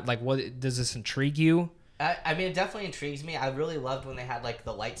not? Like, what does this intrigue you? I mean, it definitely intrigues me. I really loved when they had like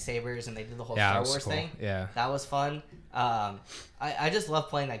the lightsabers and they did the whole Yeah, Star that was Wars cool. thing. Yeah. That was fun. I just love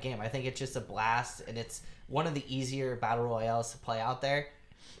playing that game. I think it's just a blast, and it's one of the easier battle royales to play out there.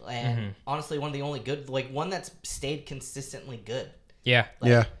 And honestly, one of the only good, like one that's stayed consistently good. Yeah. Like,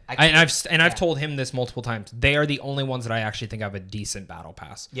 Yeah. I've told him this multiple times. They are the only ones that I actually think have a decent battle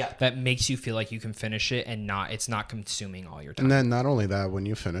pass. Yeah. That makes you feel like you can finish it and it's not consuming all your time. And then not only that, when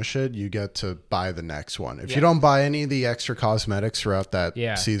you finish it, you get to buy the next one. If you don't buy any of the extra cosmetics throughout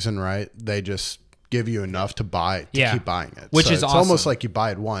that season, right, they just give you enough to buy to keep buying it. Which is it's awesome. almost like you buy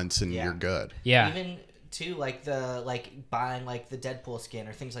it once and you're good. Yeah. Even too, like buying like the Deadpool skin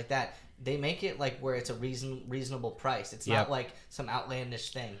or things like that. they make it like where it's a reasonable price. It's Yep. not like some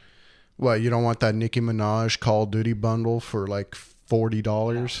outlandish thing. Well, you don't want that Nicki Minaj Call of Duty bundle for like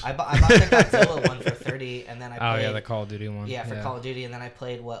 $40? I bought the Godzilla one for 30, and then I played, the Call of Duty one. yeah, for Call of Duty, and then I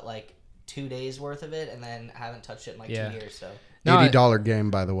played like 2 days worth of it, and then haven't touched it in like 2 years. So No, $80 game,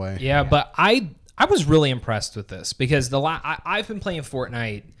 by the way. Yeah, but I was really impressed with this because I've been playing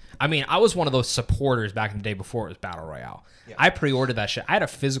Fortnite. I mean, I was one of those supporters back in the day before it was Battle Royale. Yeah. I pre-ordered that shit. I had a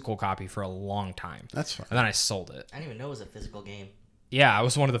physical copy for a long time. That's fine. And then I sold it. I didn't even know it was a physical game. Yeah, I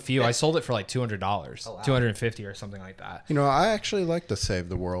was one of the few. I sold it for like $200, Oh, wow. $250 or something like that. You know, I actually like the Save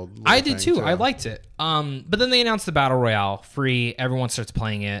the World. I did too. I liked it. But then they announced the Battle Royale free. Everyone starts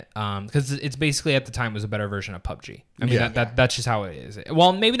playing it because it's basically at the time it was a better version of PUBG. I mean, that's just how it is.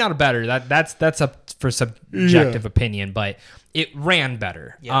 Well, maybe not a better. That's up for subjective opinion, but it ran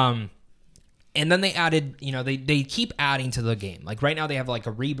better. Yeah. And then they added, they keep adding to the game. Like right now they have like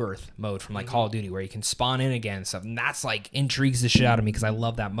a rebirth mode from like Call of Duty where you can spawn in again and stuff. And that's like intrigues the shit out of me because I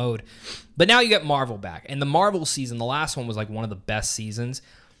love that mode. But now you get Marvel back. And the Marvel season, the last one was like one of the best seasons.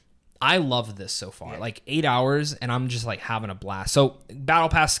 I love this so far. Like 8 hours and I'm just like having a blast. So Battle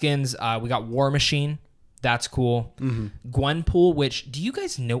Pass skins, we got War Machine. That's cool. Gwenpool, which, do you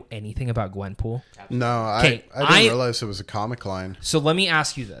guys know anything about Gwenpool? No, I didn't realize it was a comic line. So let me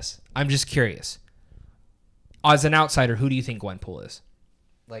ask you this. I'm just curious. As an outsider, who do you think Gwenpool is?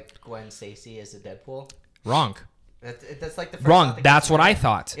 Like Gwen Stacy as a Deadpool? Wrong. That's like the first Wrong. That's what I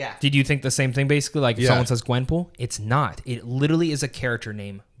thought. Yeah. Did you think the same thing basically? Like if someone says Gwenpool? It's not. It literally is a character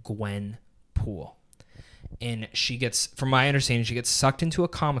named Gwenpool. And she gets, from my understanding, she gets sucked into a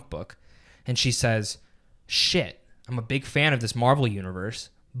comic book and she says, shit, I'm a big fan of this Marvel universe,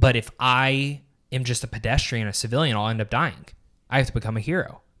 but if I am just a pedestrian, a civilian, I'll end up dying. I have to become a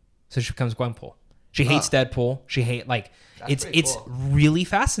hero. So she becomes Gwenpool. She hates Deadpool. She it's cool. really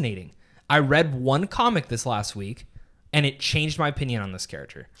fascinating. I read one comic this last week and it changed my opinion on this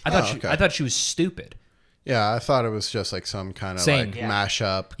character. I thought she was stupid. Yeah, I thought it was just like some kind of Same. like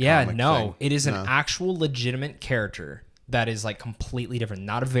mashup. Yeah, comic no, thing. it is an actual legitimate character that is like completely different,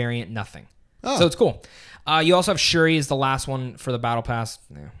 not a variant, nothing. Oh. So it's cool. You also have Shuri is the last one for the Battle Pass.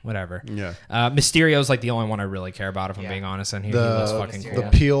 Whatever. Yeah. Mysterio's like the only one I really care about, if I'm being honest. And he looks fucking cool. The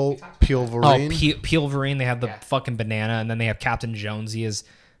Peel-Verine. Peel-Verine. They have the fucking banana, and then they have Captain Jonesy as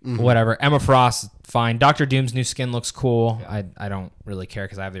whatever. Emma Frost, fine. Doctor Doom's new skin looks cool. Yeah. I don't really care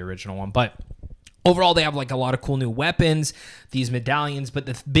because I have the original one, but overall they have like a lot of cool new weapons, these medallions. But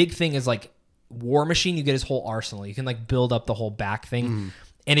the big thing is like War Machine. You get his whole arsenal. You can like build up the whole back thing.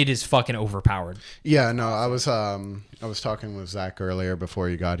 And it is fucking overpowered. Yeah, no, I was talking with Zach earlier before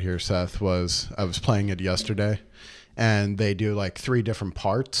you got here, Seth. I was playing it yesterday, and they do like 3 different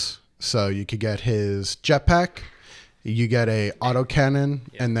parts. So you could get his jetpack, you get a autocannon,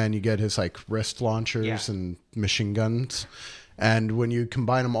 and then you get his like wrist launchers and machine guns. And when you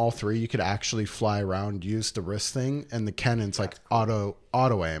combine them all 3, you could actually fly around, use the wrist thing, and the cannon's like auto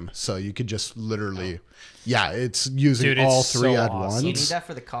aim. So you could just literally, it's using all 3 at once. You need that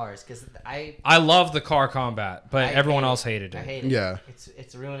for the cars because I love the car combat, but everyone else hated it. I hate it. Yeah,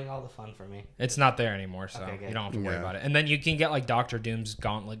 it's ruining all the fun for me. It's not there anymore, so you don't have to worry about it. And then you can get like Doctor Doom's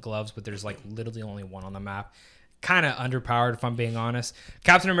gauntlet gloves, but there's like literally only one on the map. Kind of underpowered, if I'm being honest.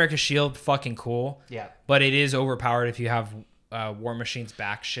 Captain America's shield, fucking cool. Yeah, but it is overpowered if you have War Machine's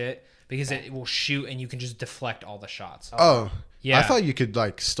back shit because it will shoot and you can just deflect all the shots. Oh, yeah. I thought you could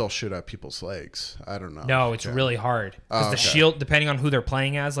like still shoot at people's legs. I don't know. No, it's really hard because the shield, depending on who they're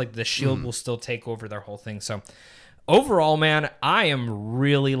playing as, like the shield will still take over their whole thing. So overall, man, I am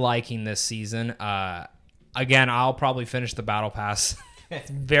really liking this season. Again, I'll probably finish the Battle Pass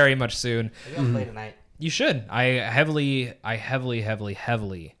very much soon. Maybe I'll play tonight. You should. I heavily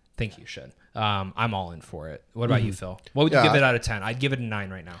think you should. I'm all in for it. What about you, Phil? What would you give it out of 10? I'd give it a 9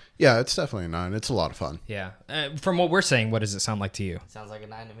 right now. Yeah, it's definitely a 9. It's a lot of fun. Yeah. From what we're saying, what does it sound like to you? Sounds like a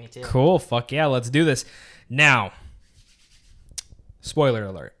 9 to me too. Cool. Fuck yeah. Let's do this. Now, spoiler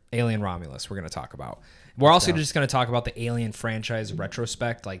alert. Alien Romulus we're going to talk about. We're also just going to talk about the Alien franchise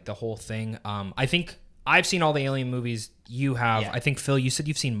retrospect, like the whole thing. I think I've seen all the Alien movies. You have. Yeah. I think, Phil, you said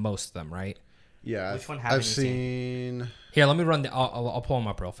you've seen most of them, right? Yeah. Which one haven't you seen? Here, let me run I'll pull them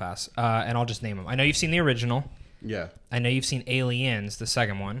up real fast, and I'll just name them. I know you've seen the original. Yeah. I know you've seen Aliens, the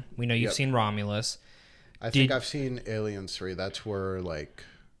second one. We know you've seen Romulus. I think I've seen Aliens 3. That's where like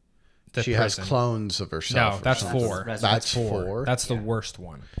she prison. has clones of herself. No, that's 4. That's 4. That's the worst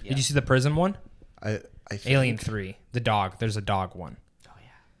one. Yeah. Did you see the prison one? I think. Alien 3. The dog. There's a dog one. Oh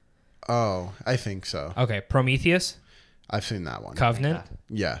yeah. Oh, I think so. Okay, Prometheus. I've seen that one. Covenant.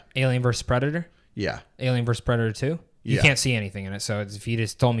 Yeah. Alien vs Predator. Yeah. Alien vs Predator 2. You Yeah. can't see anything in it, so if you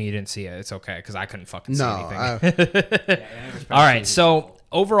just told me you didn't see it, it's okay because I couldn't fucking see anything. All right, so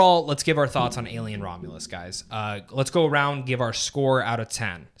overall, let's give our thoughts on Alien Romulus, guys. Let's go around, give our score out of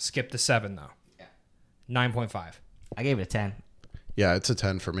 10. Skip the 7 though. Yeah. 9.5. I gave it a 10. Yeah, it's a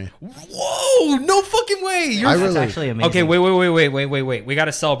 10 for me. Whoa! No fucking way! That's actually amazing. Okay, wait. We got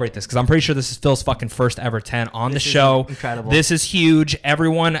to celebrate this because I'm pretty sure this is Phil's fucking first ever 10 on the show. Incredible. This is huge.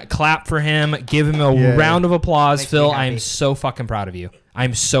 Everyone clap for him. Give him a round of applause. Makes me Phil, happy. I'm so fucking proud of you.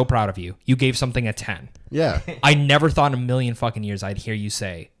 I'm so proud of you. You gave something a 10. Yeah. I never thought in a million fucking years I'd hear you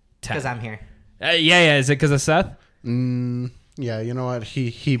say 10. Because I'm here. Yeah. Is it because of Seth? Yeah, you know what?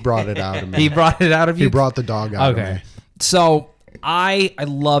 He brought it out of me. He brought it out of you? He brought the dog out of me. So I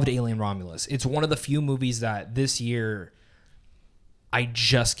loved Alien Romulus. It's one of the few movies that this year I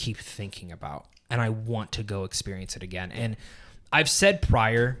just keep thinking about and I want to go experience it again. And I've said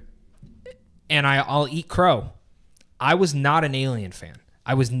prior, and I'll eat crow, I was not an Alien fan.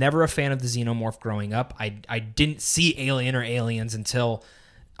 I was never a fan of the Xenomorph growing up. I didn't see Alien or Aliens until...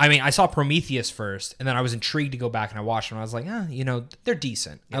 I saw Prometheus first, and then I was intrigued to go back and I watched them. And I was like, they're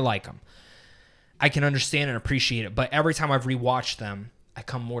decent. I like them. I can understand and appreciate it, but every time I've rewatched them, I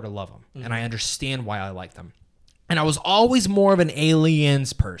come more to love them, and I understand why I like them. And I was always more of an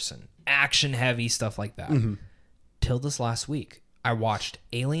Aliens person, action heavy stuff like that. Till this last week, I watched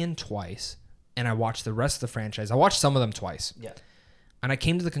Alien twice, and I watched the rest of the franchise. I watched some of them twice, and I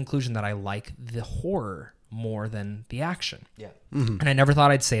came to the conclusion that I like the horror more than the action. And I never thought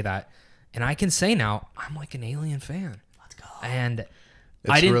I'd say that, and I can say now I'm like an Alien fan. Let's go. And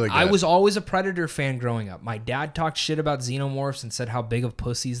It's really good. I was always a Predator fan growing up. My dad talked shit about Xenomorphs and said how big of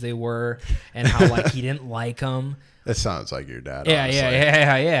pussies they were and how like he didn't like them. It sounds like your dad.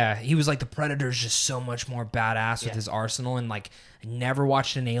 Yeah. He was like, the Predator's just so much more badass with his arsenal, and like I never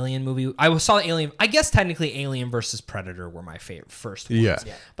watched an Alien movie. I saw Alien. I guess technically Alien versus Predator were my favorite first ones. Yeah.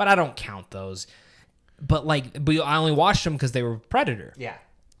 But I don't count those. But I only watched them because they were Predator. Yeah.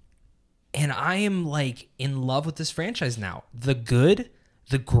 And I am like in love with this franchise now. The good,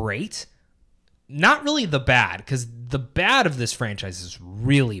 the great, not really the bad, because the bad of this franchise is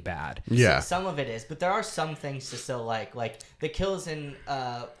really bad. Yeah. Some of it is, but there are some things to still like the kills in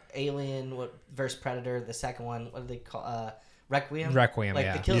Alien versus Predator, the second one. What do they call Requiem? Requiem, Like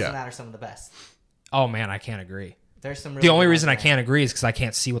yeah. the kills Yeah. in that are some of the best. Oh man, I can't agree. There's some. Really The only good reason I ones there. can't agree is because I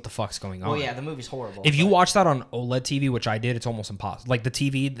can't see what the fuck's going on. Well, yeah, the movie's horrible. If you but- watch that on OLED TV, which I did, it's almost impossible. Like the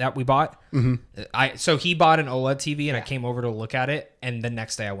TV that we bought, so he bought an OLED TV, and I came over to look at it, and the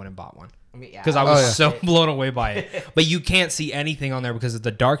next day I went and bought one because I was so blown away by it. But you can't see anything on there because of the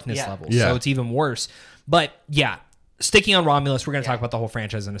darkness level, so it's even worse. But yeah, sticking on Romulus, we're gonna talk about the whole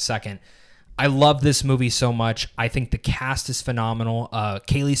franchise in a second. I love this movie so much. I think the cast is phenomenal.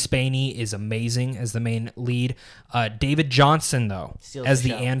 Kaylee Spaney is amazing as the main lead. David Johnson, though, Steals as the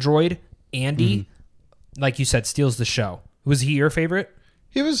the show. android, Andy, like you said, steals the show. Was he your favorite?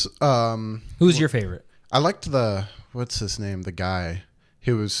 He was. Who's your favorite? I liked what's his name? The guy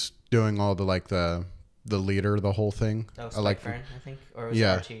who was doing all the leader, the whole thing. That was I like. Fern, I think, or was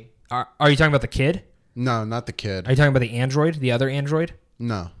Yeah. it Archie? Are you talking about the kid? No, not the kid. Are you talking about the android, the other android?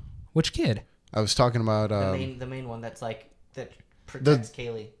 No, Which kid? I was talking about. The main one that protects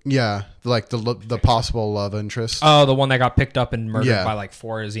Kaylee. Yeah, like the possible love interest. Oh, the one that got picked up and murdered Yeah. by like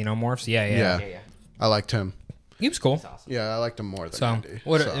 4 xenomorphs. Yeah. Yeah. I liked him. He was cool. That's awesome. Yeah, I liked him more than So, Andy.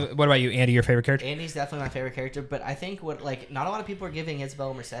 what so. what about you, Andy? Your favorite character? Andy's definitely my favorite character, but I think not a lot of people are giving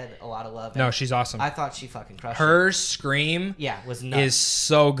Isabel Merced a lot of love. No, and she's awesome. I thought she fucking crushed it. Her scream Was nuts. is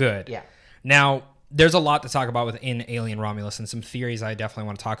so good. Yeah. Now, there's a lot to talk about within Alien Romulus and some theories I definitely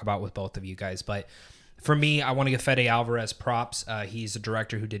want to talk about with both of you guys. But for me, I want to give Fede Alvarez props. He's a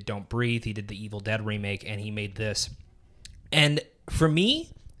director who did Don't Breathe. He did the Evil Dead remake, and he made this. And for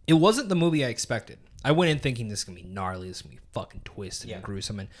me, it wasn't the movie I expected. I went in thinking this is going to be gnarly. This is going to be fucking twisted and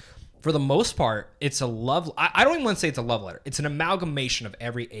gruesome. And for the most part, it's a love... I don't even want to say it's a love letter. It's an amalgamation of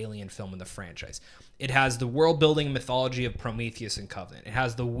every Alien film in the franchise. It has the world-building mythology of Prometheus and Covenant. It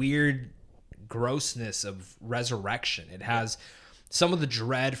has the weird grossness of Resurrection. It has some of the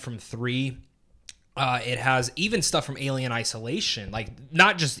dread from 3. It has even stuff from Alien Isolation, like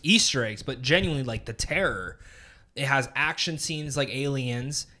not just Easter eggs, but genuinely like the terror. It has action scenes like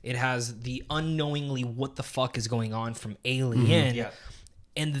Aliens. It has the unknowingly what the fuck is going on from Alien. Yeah.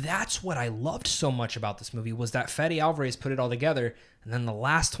 And that's what I loved so much about this movie was that Fede Alvarez put it all together. And then the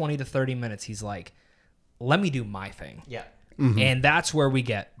last 20 to 30 minutes, he's like, let me do my thing. Yeah. And that's where we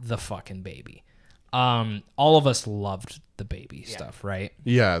get the fucking baby. All of us loved the baby stuff, right?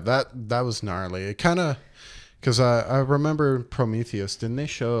 Yeah, that was gnarly. It kind of Because I remember Prometheus. Didn't they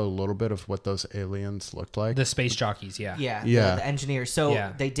show a little bit of what those aliens looked like? The space jockeys, yeah. Yeah. Yeah. The engineers. So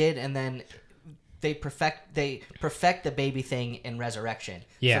Yeah. they did, and then they perfect the baby thing in Resurrection.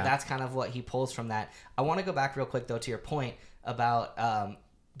 Yeah. So that's kind of what he pulls from that. I want to go back real quick though to your point about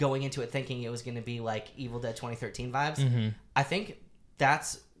going into it thinking it was going to be like Evil Dead 2013 vibes. Mm-hmm. I think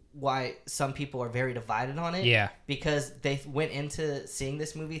that's why some people are very divided on it. Yeah. Because they went into seeing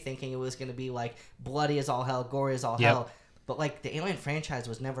this movie thinking it was going to be like bloody as all hell, gory as all Yep. hell. But like the Alien franchise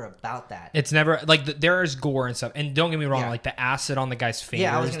was never about that. It's never like there is gore and stuff. And don't get me wrong, Yeah. like the acid on the guy's fingers,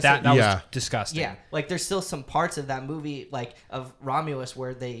 Yeah, I was gonna that say- was disgusting. Yeah, like there's still some parts of that movie, like of Romulus,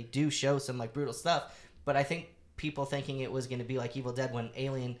 where they do show some like brutal stuff. But I think people thinking it was going to be like Evil Dead when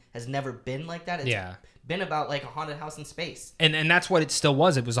Alien has never been like that. It's been about like a haunted house in space. And that's what it still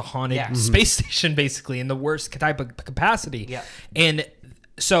was. It was a haunted space station, basically, in the worst type of capacity. Yeah. And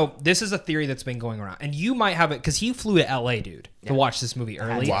so this is a theory that's been going around. And you might have it, because he flew to LA, dude, to watch this movie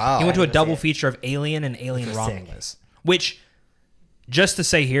early. Wow. He went to a I had to double see it. feature of Alien and Alien Which was sick. Romulus. Which, just to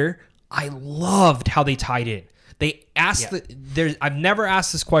say here, I loved how they tied in. They asked I've never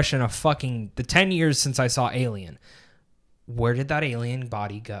asked this question of fucking the 10 years since I saw Alien. Where did that alien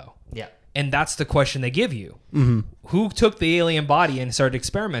body go? Yeah. And that's the question they give you. Mm-hmm. Who took the alien body and started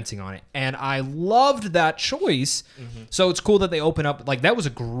experimenting on it? And I loved that choice. Mm-hmm. So it's cool that they open up. Like, that was a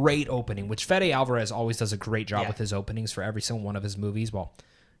great opening, which Fede Alvarez always does a great job with his openings for every single one of his movies. Well,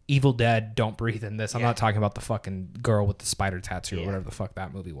 Evil Dead, Don't Breathe in this. I'm not talking about the fucking girl with the spider tattoo or whatever the fuck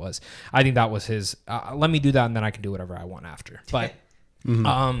that movie was. I think that was his. Let me do that and then I can do whatever I want after. But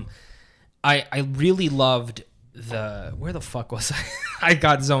I really loved where the fuck was I? I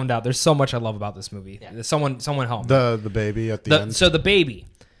got zoned out. There's so much I love about this movie. Yeah. Someone help me. The baby at the end. So the baby,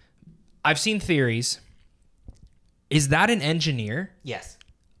 I've seen theories. Is that an engineer? Yes.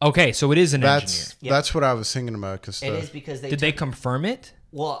 Okay, so it is an engineer. That's what I was thinking about. Because It is because Did they confirm it?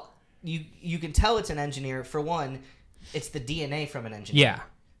 Well, you can tell it's an engineer. For one, it's the DNA from an engineer. Yeah.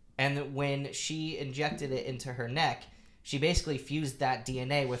 And when she injected it into her neck, she basically fused that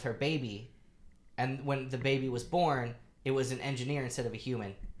DNA with her baby. And when the baby was born, it was an engineer instead of a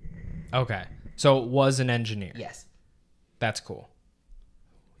human. Okay, so it was an engineer. Yes. That's cool.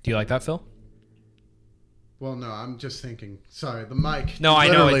 Do you like that, Phil? Well, no, I'm just thinking. Sorry, the mic. No, I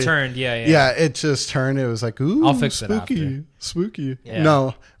know it literally- turned. Yeah. Yeah, it just turned. It was like, ooh, I'll fix it spooky, after. spooky. Yeah.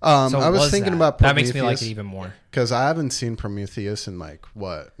 No, So I was thinking about that Prometheus. makes me like it even more. Because I haven't seen Prometheus in like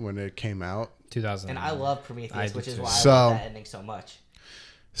when it came out. 2000. And I love I Prometheus, do which is too. why I So- love that ending so much.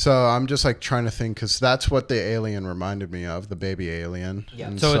 So I'm just like trying to think because that's what the alien reminded me of, the baby alien. Yeah.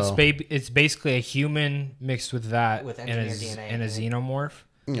 And So it's basically a human mixed with that With and engineered DNA. and a xenomorph.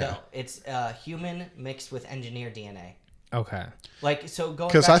 yeah. No, it's human mixed with engineered DNA. Okay. Like, so going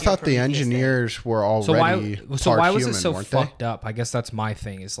Because back I to your thought the Prometheus thing, engineers were So already why was part it human, so weren't fucked up? I guess that's my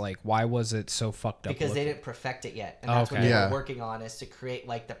thing. Is like, why was it so fucked up? because they looking? didn't perfect it yet, and that's what Okay. they Yeah. were working on, is to create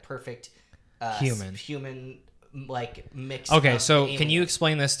like the perfect human like mix. Okay, of so the can you alien.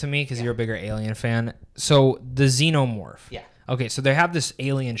 explain this to me? Because you're a bigger Alien fan. So the Xenomorph. Yeah. Okay, so they have this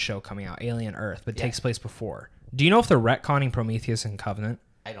Alien show coming out, Alien Earth, but it Yeah. takes place before. Do you know if they're retconning Prometheus and Covenant?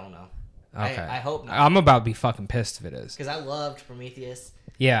 I don't know. Okay. I hope not. I'm about to be fucking pissed if it is. Because I loved Prometheus.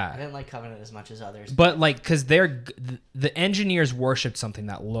 I Yeah. didn't like Covenant as much as others. But like, because the engineers worshipped something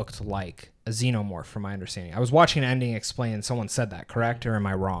that looked like a xenomorph, from my understanding. I was watching an ending explain, and someone said that, correct? Or am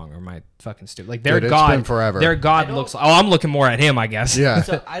I wrong? Or am I fucking stupid? Like their Dude, it's god, been forever. their I god don't- looks. Oh, I'm looking more at him, I guess. Yeah.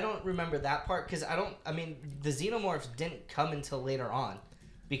 So I don't remember that part because I mean, the Xenomorphs didn't come until later on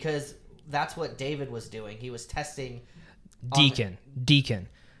because that's what David was doing. He was testing. Deacon.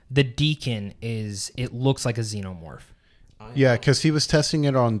 The Deacon it looks like a xenomorph. Yeah, because he was testing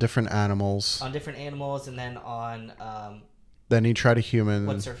it on different animals. On different animals, and then on Then he tried a human.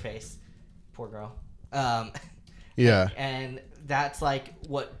 what's her face, poor girl. Yeah. And that's like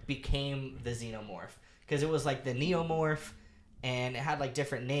what became the Xenomorph because it was like the Neomorph, and it had like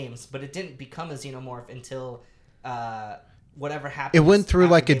different names, but it didn't become a Xenomorph until whatever happened. It went through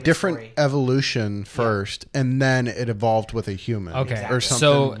after like a David's different story. evolution first, and then it evolved with a human. Okay, Exactly. Or something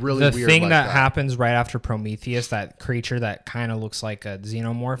so really the weird thing like that happens right after Prometheus, that creature that kind of looks like a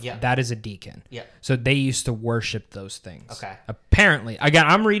xenomorph, Yeah. that is a Deacon. Yeah. So they used to worship those things. Okay. Apparently, again,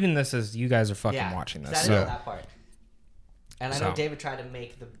 I'm reading this as you guys are fucking watching this, I didn't so, know that part. And I know So. David tried to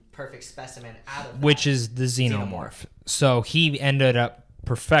make the perfect specimen out of that. which is the xenomorph. So he ended up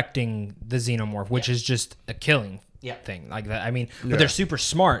perfecting the xenomorph, which is just a killing Yeah. thing like that. I mean, Yeah. but they're super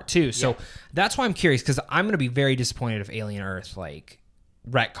smart too. So Yeah. that's why I'm curious, because I'm going to be very disappointed if Alien Earth like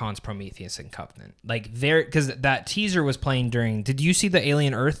retcons Prometheus and Covenant. Like there, because that teaser was playing during. Did you see the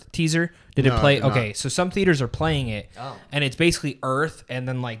Alien Earth teaser? Did it play? Okay, so some theaters are playing it, and it's basically Earth, and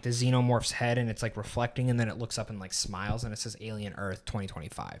then like the Xenomorph's head, and it's like reflecting, and then it looks up and like smiles, and it says Alien Earth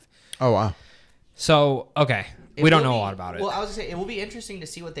 2025. Oh wow. So okay, we don't know a lot about it. Well, I was gonna say it will be interesting to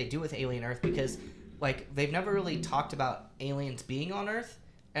see what they do with Alien Earth because like they've never really talked about aliens being on Earth,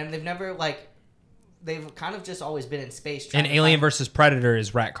 and they've never like. They've kind of just always been in space. And Alien versus Predator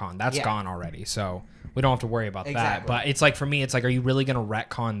is retcon. That's gone already, so we don't have to worry about that. But it's like for me, it's like, are you really going to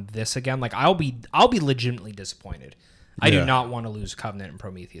retcon this again? Like I'll be legitimately disappointed. I do not want to lose Covenant and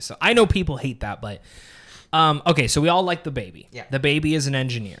Prometheus. So I know people hate that, but okay. So we all like the baby. Yeah. The baby is an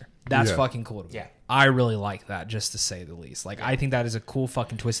engineer. That's fucking cool to me. Yeah. I really like that, just to say the least. Like I think that is a cool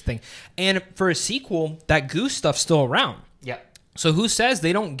fucking twisted thing. And for a sequel, that goose stuff's still around. Yeah. So who says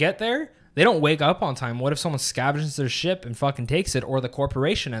they don't get there? They don't wake up on time. What if someone scavenges their ship and fucking takes it, or the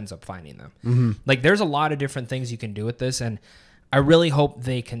corporation ends up finding them? Mm-hmm. Like, there's a lot of different things you can do with this, and I really hope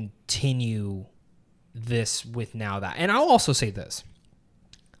they continue this with now that. And I'll also say this.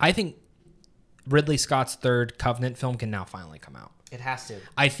 I think Ridley Scott's third Covenant film can now finally come out. It has to.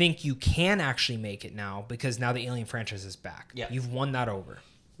 I think you can actually make it now because now the Alien franchise is back. Yeah. You've won that over.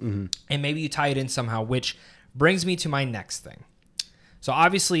 Mm-hmm. And maybe you tie it in somehow, which brings me to my next thing. So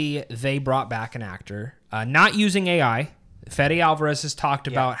obviously they brought back an actor, not using AI. Fede Alvarez has talked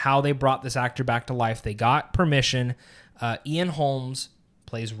about how they brought this actor back to life. They got permission. Ian Holmes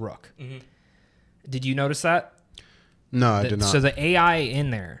plays Rook. Mm-hmm. Did you notice that? No, I did not. So the AI in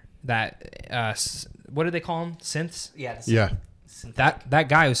there, that what do they call them? Synths? Yeah. That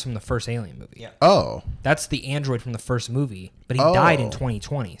guy was from the first Alien movie. Yeah. Oh. That's the android from the first movie, but he died in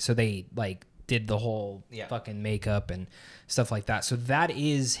 2020. So they like did the whole fucking makeup and stuff like that. So that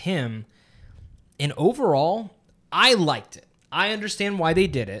is him. And overall, I liked it. I understand why they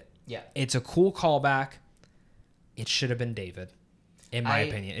did it. Yeah. It's a cool callback. It should have been David, in my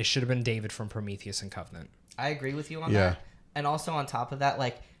opinion. It should have been David from Prometheus and Covenant. I agree with you on that. And also on top of that,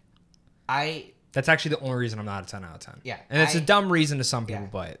 like, that's actually the only reason I'm not a 10 out of 10. Yeah. And it's a dumb reason to some people,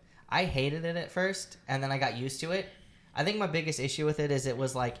 but... I hated it at first, and then I got used to it. I think my biggest issue with it is it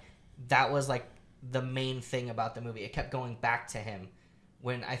was like... That was like the main thing about the movie. It kept going back to him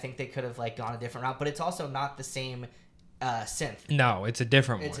when I think they could have like gone a different route. But it's also not the same synth. No, it's a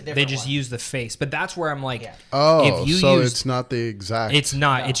different one. They just use the face. But that's where I'm like, it's not the exact. It's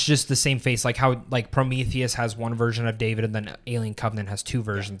not. No. It's just the same face. Like how like Prometheus has one version of David, and then Alien Covenant has two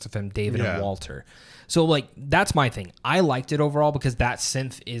versions of him, David and Walter. So like that's my thing. I liked it overall because that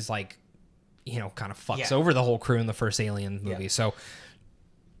synth is like, you know, kind of fucks over the whole crew in the first Alien movie. So.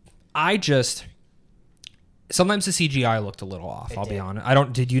 Sometimes the CGI looked a little off. I'll be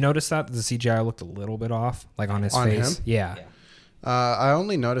honest. Did you notice that the CGI looked a little bit off, like on his face? Him? Yeah. I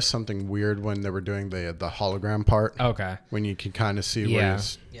only noticed something weird when they were doing the hologram part. Okay. When you can kind of see where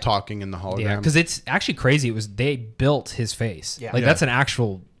he's talking in the hologram. Yeah, because it's actually crazy. They built his face. Yeah. Like that's an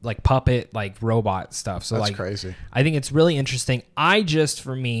actual like puppet like robot stuff. So that's like crazy. I think it's really interesting.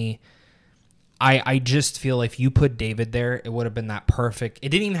 For me. I just feel if you put David there, it would have been that perfect. It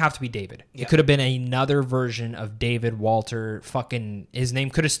didn't even have to be David. Yeah. It could have been another version of David, Walter, fucking... His name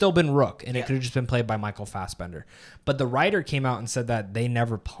could have still been Rook, and it could have just been played by Michael Fassbender. But the writer came out and said that they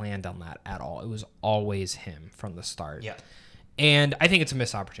never planned on that at all. It was always him from the start. Yeah. And I think it's a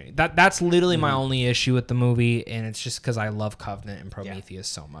missed opportunity. That's literally my only issue with the movie, and it's just because I love Covenant and Prometheus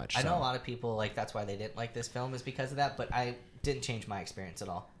so much. I know a lot of people, like, that's why they didn't like this film is because of that, but I didn't change my experience at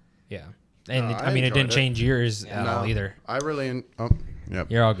all. Yeah. And it didn't change yours at all either. I really...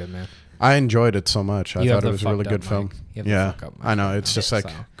 Yep. You're all good, man. I enjoyed it so much. I thought it was a really good film. Yeah, I know. It's just like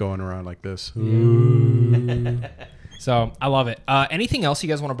going around like this. So I love it. Anything else you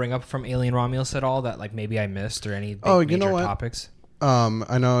guys want to bring up from Alien Romulus at all that like maybe I missed or any major topics?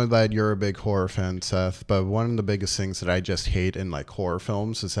 I know that you're a big horror fan, Seth, but one of the biggest things that I just hate in like horror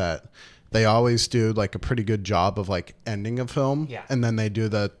films is that they always do like a pretty good job of like ending a film, and then they do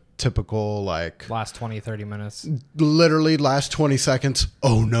the typical like last 20-30 minutes, literally last 20 seconds.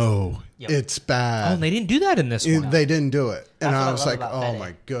 Oh no, it's bad. Oh, they didn't do that in this one. They didn't do it, and I was like, oh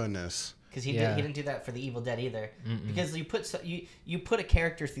my goodness. Because he didn't do that for the Evil Dead either. Mm-mm. Because you put a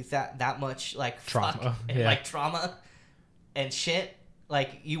character through that much like trauma, like trauma and shit.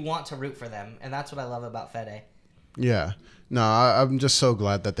 Like you want to root for them, and that's what I love about Fede. Yeah, no, I'm just so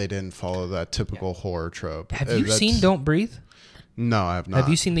glad that they didn't follow that typical horror trope. Have you seen Don't Breathe? No, I have not. Have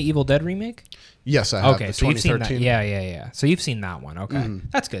you seen the Evil Dead remake? Yes, I have. Okay, so you've seen that. Yeah. So you've seen that one. Okay,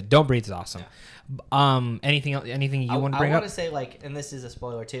 that's good. Don't Breathe is awesome. Yeah. Anything you want to bring up? I want to say, like, and this is a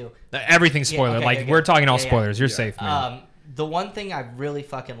spoiler too. Everything's spoiler. We're talking all spoilers. You're safe, man. The one thing I really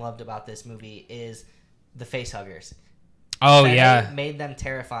fucking loved about this movie is the face huggers. Oh That yeah, made them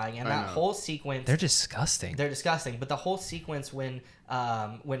terrifying, and that whole sequence. they're disgusting. They're disgusting, but the whole sequence when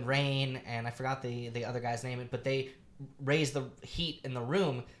Rain and I forgot the other guy's name, but they raised the heat in the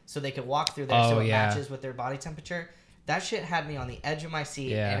room so they could walk through there, so it matches with their body temperature. That shit had me on the edge of my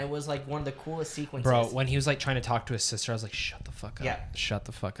seat, and it was like one of the coolest sequences. Bro, when he was like trying to talk to his sister, I was like, "Shut the fuck up! Yeah. Shut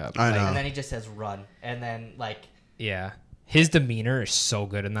the fuck up!" I know. And then he just says "run," and then like. Yeah. His demeanor is so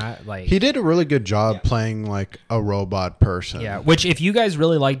good in that. Like He did a really good job playing like a robot person. yeah, which if you guys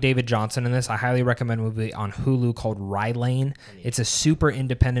really like David Johnson in this, I highly recommend a movie on Hulu called Ride Lane. It's a super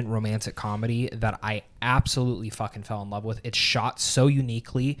independent romantic comedy that I absolutely fucking fell in love with. It's shot so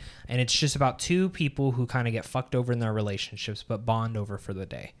uniquely, and it's just about two people who kind of get fucked over in their relationships but bond over for the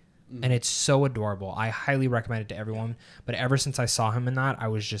day. And it's so adorable. I highly recommend it to everyone. But ever since I saw him in that, I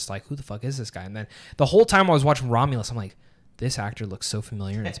was just like, who the fuck is this guy? And then the whole time I was watching Romulus, I'm like, this actor looks so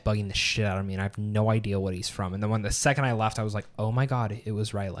familiar and it's bugging the shit out of me and I have no idea what he's from. And then when the second I left, I was like, oh my God, it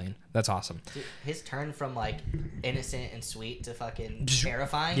was Ride Lane. That's awesome. Dude, his turn from like innocent and sweet to fucking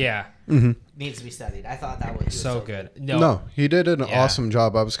terrifying needs to be studied. I thought that was so good. No, he did an awesome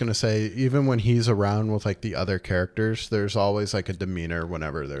job. I was going to say, even when he's around with like the other characters, there's always like a demeanor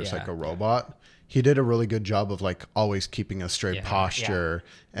whenever there's like a robot. He did a really good job of like always keeping a straight posture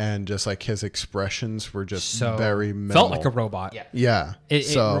and just like his expressions were just so very minimal. felt like a robot. Yeah.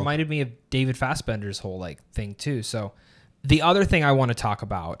 It reminded me of David Fassbender's whole like thing too. So the other thing I want to talk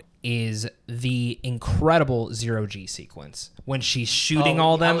about is the incredible zero-G sequence when she's shooting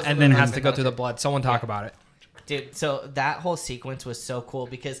all them and then has to go through the blood. Someone talk about it. Dude, so that whole sequence was so cool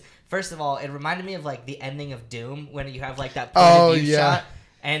because first of all, it reminded me of like the ending of Doom when you have like that point of view shot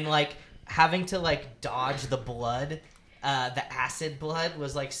and like having to like dodge the blood, the acid blood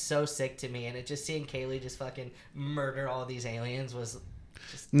was like so sick to me, and it just seeing Kaylee just fucking murder all these aliens was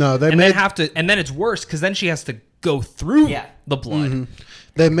just... No, they and then it's worse because then she has to go through the blood.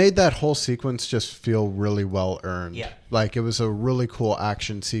 They made that whole sequence just feel really well earned. Yeah. Like it was a really cool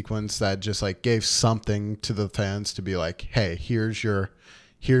action sequence that just like gave something to the fans to be like, hey, here's your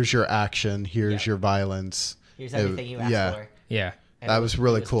action, here's your violence. Here's everything you asked for. Yeah. And that was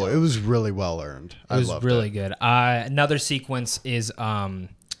really cool. It was really well earned. It was really good. Another sequence is the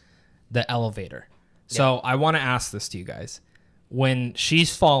elevator. So I want to ask this to you guys. When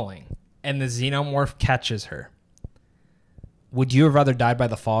she's falling and the Xenomorph catches her, would you have rather died by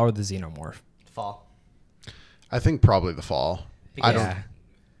the fall or the Xenomorph? Fall. I think probably the fall. Because, I don't...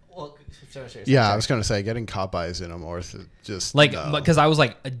 Well, I was going to say, getting caught by a Xenomorph, just like, no. Because I was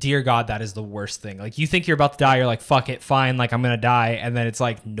like, dear God, that is the worst thing. Like, you think you're about to die, you're like, fuck it, fine, like, I'm going to die, and then it's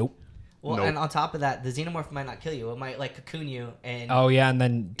like, nope. Well, and on top of that, the Xenomorph might not kill you. It might, like, cocoon you and... Oh, yeah, and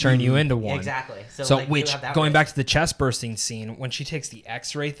then turn you into one. Exactly. So like, which, going back to the chest bursting scene, when she takes the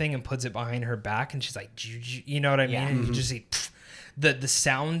x-ray thing and puts it behind her back, and she's like, you know what I mean? And you just see the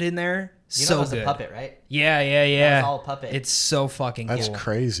sound in there. You know so it was good. a puppet, right? Yeah. That was all a puppet. It's so fucking cool. That's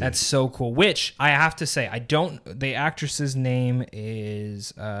crazy. That's so cool. Which I have to say, the actress's name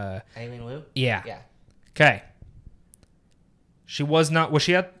is Aileen Wu? Yeah. Yeah. Okay. She was not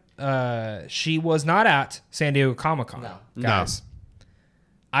at San Diego Comic-Con. No. Guys.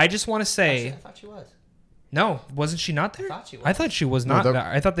 I just want to say I thought she was. no, wasn't she not there? I thought she was. not there.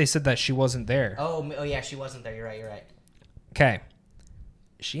 I thought they said that she wasn't there. Oh yeah, she wasn't there. You're right. Okay.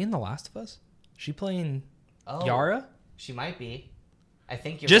 Is she in The Last of Us? Is she playing Yara? She might be. I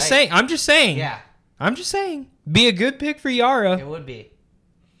think you're just right. saying. I'm just saying. Yeah. I'm just saying. Be a good pick for Yara. It would be.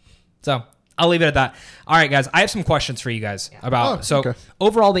 So I'll leave it at that. All right, guys. I have some questions for you guys about.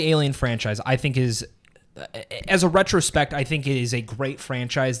 Overall, the Alien franchise, I think is, as a retrospect, I think it is a great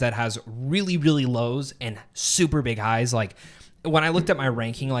franchise that has really, really lows and super big highs. Like, when I looked at my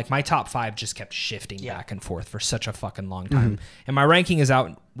ranking, like my top 5 just kept shifting back and forth for such a fucking long time. And my ranking is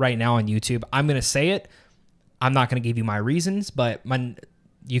out right now on YouTube. I'm going to say it. I'm not going to give you my reasons, but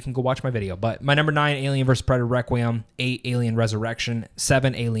you can go watch my video. But my number 9, Alien vs. Predator Requiem. 8, Alien Resurrection.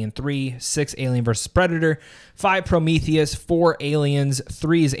 7, Alien 3. 6, Alien vs. Predator. 5, Prometheus. 4, Aliens.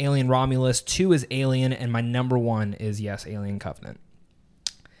 3 is Alien Romulus. 2 is Alien. And my number 1 is, yes, Alien Covenant.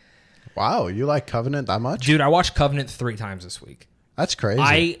 Wow, you like Covenant that much? Dude, I watched Covenant 3 times this week. That's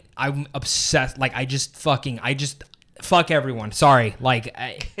crazy. I'm obsessed. Like, I just fuck everyone. Sorry. Like,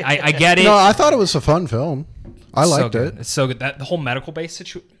 I get it. No, I thought it was a fun film. I liked it. It's so good. The whole medical base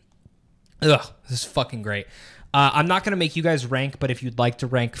situation. Ugh, this is fucking great. I'm not going to make you guys rank, but if you'd like to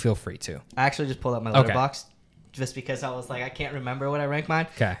rank, feel free to. I actually just pulled up my letterbox just because I was like, I can't remember what I ranked mine.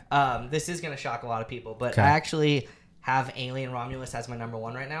 Okay. This is going to shock a lot of people, but I actually have Alien Romulus as my number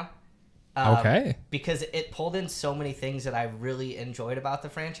 1 right now. Okay. Because it pulled in so many things that I really enjoyed about the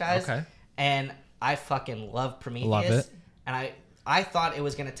franchise. Okay. And I fucking love Prometheus. Love it. And I thought it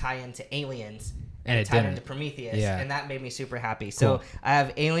was going to tie into Aliens. And it tied didn't. into Prometheus. Yeah. And that made me super happy. So I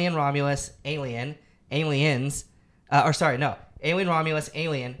have Alien, Romulus, Alien, Aliens. Alien, Romulus,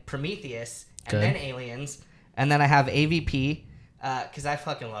 Alien, Prometheus, and Good. then Aliens. And then I have AVP because I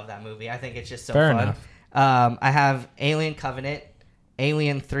fucking love that movie. I think it's just so Fair fun. enough. I have Alien Covenant,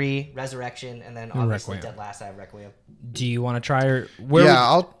 Alien 3, Resurrection, and then obviously Requiem. Dead Last I have Requiem. Do you want to try?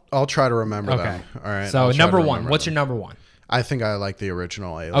 I'll try to remember Okay. them. All right. So I'll try number to one. remember What's them. your number one? I think I like the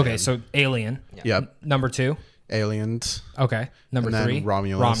original Alien. Okay, so Alien. Yep. Number two. Aliens. Okay. Number And then three.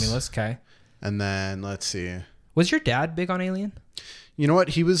 Romulus. Okay. And then let's see. Was your dad big on Alien? You know what?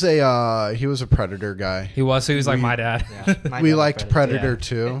 He was a Predator guy. He was. So he was like my dad. Yeah, We liked Predator Yeah.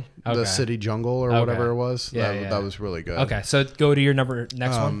 too. Okay. The City Jungle or Okay. whatever it was. Yeah, That was really good. Okay, so go to your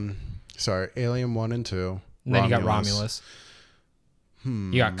next one. Sorry, Alien 1 and 2. And then you got Romulus.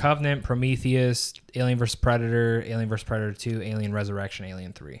 You got Covenant, Prometheus, Alien vs. Predator, Alien vs. Predator 2, Alien Resurrection,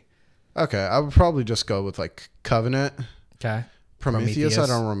 Alien 3. Okay, I would probably just go with like Covenant. Okay. Prometheus, I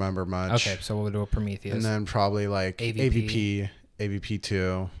don't remember much. Okay, so we'll do a Prometheus. And then probably like AVP. AVP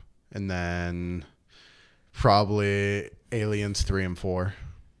 2, and then probably Aliens 3 and 4.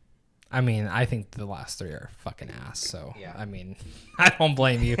 I mean, I think the last three are fucking ass. So, Yeah. I mean, I don't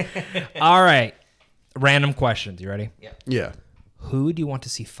blame you. All right. Random questions. You ready? Yeah. Who do you want to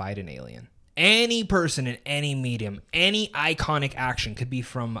see fight an alien? Any person in any medium, any iconic action, could be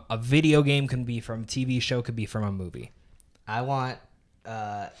from a video game, could be from a TV show, could be from a movie. I want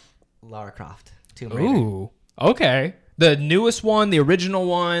Lara Croft. Tomb Raider. Ooh, okay. The newest one, the original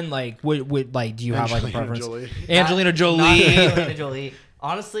one, like, like, do you have like a Angelina preference? Jolie. Angelina Not Jolie. Angelina Jolie.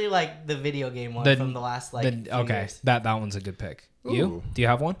 Honestly, like the video game one from the last few years. that one's a good pick. You? Ooh. Do you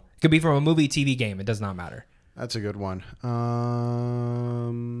have one? Could be from a movie, TV, game. It does not matter. That's a good one.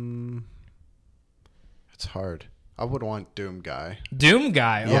 It's hard. I would want Doom Guy. Doom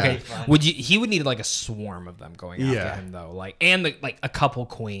Guy. Yeah. Okay. Would you? He would need like a swarm of them going after Yeah. him though, like, and like a couple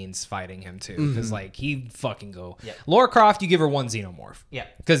queens fighting him too, because like he fucking go. Yeah. Lara Croft, you give her one Xenomorph. Yeah.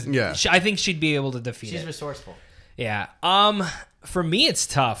 Because Yeah. I think she'd be able to defeat She's it. resourceful. Yeah. For me, it's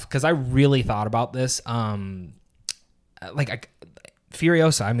tough because I really thought about this.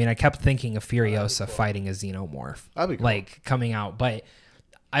 Furiosa. I mean, I kept thinking of Furiosa fighting a Xenomorph, That'd be cool. like coming out, but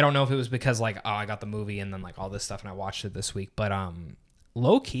I don't know if it was because like, oh, I got the movie and then like all this stuff and I watched it this week. But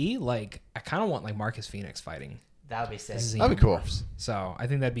low key, like I kind of want like Marcus Phoenix fighting That would be sick. That'd be cool. Xenomorphs. So I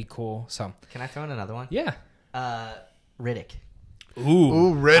think that'd be cool. So Can I throw in another one? yeah. Riddick.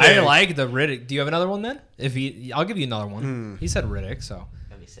 Ooh, Riddick. I like the Riddick. Do you have another one then? I'll give you another one. He said Riddick, so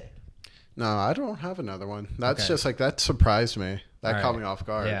That'd be sick. No, I don't have another one. That's Okay. just like that surprised me. That All caught right. me off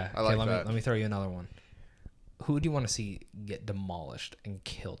guard. yeah. I like let that. Me throw you another one. Who do you want to see get demolished and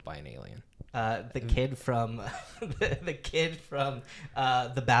killed by an alien? The kid from the kid from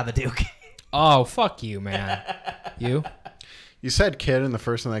the Babadook. Oh, fuck you, man. You? You said kid, and the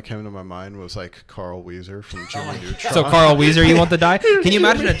first thing that came to my mind was like Carl Weezer from Jimmy Neutron. So Carl Weezer, you want to die? Can you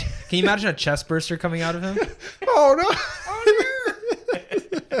imagine a chest burster coming out of him? Oh no!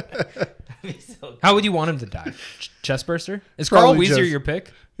 That'd be so good. How would you want him to die? Chest burster? Is Carl Probably Weezer just- your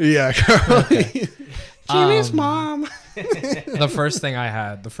pick? Yeah, Carl. Jimmy's mom. The first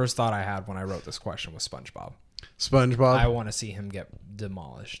thought I had when I wrote this question was SpongeBob. SpongeBob. I want to see him get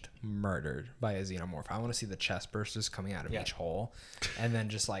demolished, murdered by a xenomorph. I want to see the chest bursters coming out of each hole, and then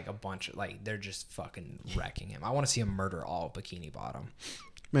just like a bunch of like they're just fucking wrecking him. I want to see him murder all of Bikini Bottom.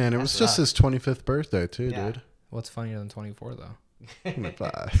 Man, it was just his 25th birthday too, Yeah. dude. What's funnier than 24 though?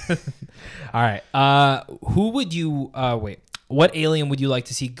 All right. Who would you wait? What alien would you like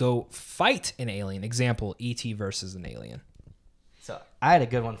to see go fight an alien? Example: E.T. versus an alien. So I had a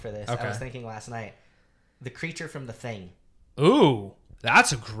good one for this. Okay. I was thinking last night, the creature from The Thing, Ooh,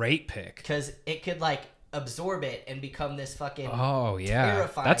 that's a great pick. because it could like absorb it and become this fucking. Oh yeah,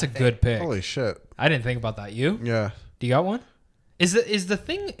 terrifying that's a thing. good pick. Holy shit. I didn't think about that. You? Yeah. Do you got one? Is the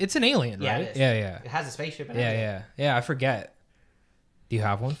thing? It's an alien, Yeah, right? it is. Yeah. It has a spaceship in Yeah, it. yeah. I forget. Do you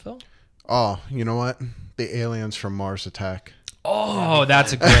have one, Phil? Oh, you know what? The aliens from Mars Attack. Oh,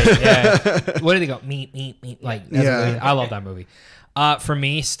 that's a great. Yeah. What do they go? Meat. Like, that's Yeah. great. I love that movie. For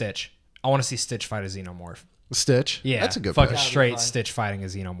me, Stitch. I want to see Stitch fight a xenomorph. Stitch. Yeah, That's a good fucking pick. That'd be straight fun. Stitch fighting a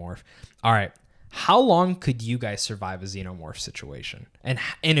xenomorph. All right. How long could you guys survive a xenomorph situation? And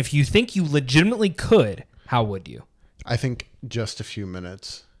if you think you legitimately could, how would you? I think just a few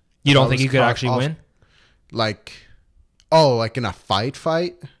minutes. You don't I think was you could caught actually off- win? Like in a fight?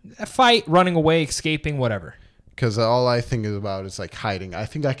 A fight, running away, escaping, whatever. because all I think about is like hiding. I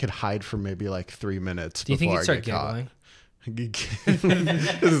think I could hide for maybe like 3 minutes. Do you think before you'd start I get caught. giggling?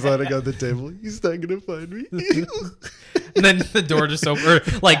 This is sliding on the table. He's not gonna find me. And then the door just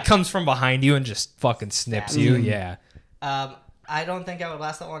comes from behind you and just fucking snips you. Yeah. I don't think I would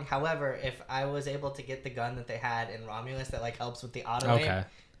last that long. However, if I was able to get the gun that they had in Romulus that like helps with the auto aim,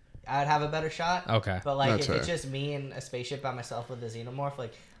 I would have a better shot. Okay. But like That's if fair. it's just me and a spaceship by myself with a Xenomorph,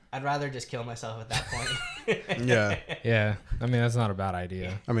 like I'd rather just kill myself at that point. Yeah. Yeah. I mean, that's not a bad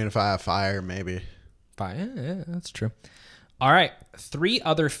idea. I mean, if I have fire, maybe. Fine. Yeah, that's true. All right. 3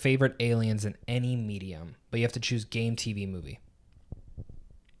 other favorite aliens in any medium, but you have to choose game, TV, movie.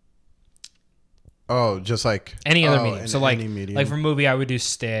 Oh, just like Any other medium. So like, any medium. like for movie, I would do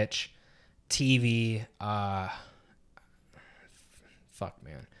Stitch. TV. Fuck,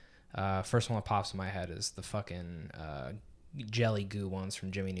 man. First one that pops in my head is the fucking jelly goo ones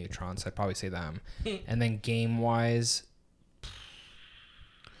from Jimmy Neutron. So I'd probably say them. And then game wise,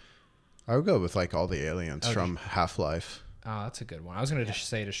 I would go with like all the aliens from Half-Life. oh, that's a good one. I was gonna just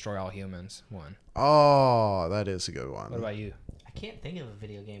say Destroy All Humans one. Oh, that is a good one. What about you? I can't think of a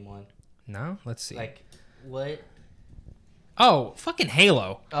video game one. No, let's see. Like what? Oh, fucking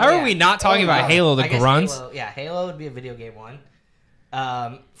Halo. Oh, How yeah. are we not talking about Halo? The I guess grunts. Halo would be a video game one.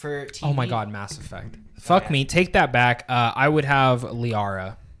 For TV. Oh my god, Mass Effect. Fuck me. Take that back. I would have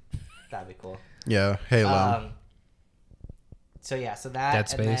Liara. That'd be cool. Yeah, Halo. So that Dead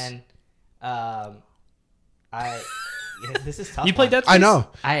Space. And then this is tough. You played one. Dead Space? I know.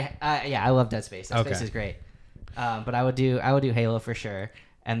 I love Dead Space. Dead Space is great. But I would do Halo for sure.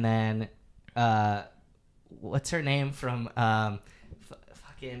 And then what's her name from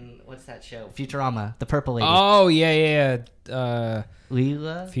fucking what's that show? Futurama, the purple lady. Oh yeah.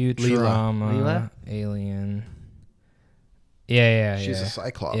 Leela? Futurama. Leela? Alien. Yeah. She's a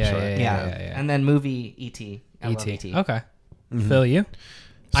Cyclops, Yeah, right? yeah. And then movie E.T. I love E.T. E.T. Okay. Feel you.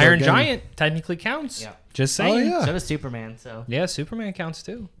 So Iron again- Giant technically counts. Yeah. Just saying. yeah. So does Superman. So Yeah, Superman counts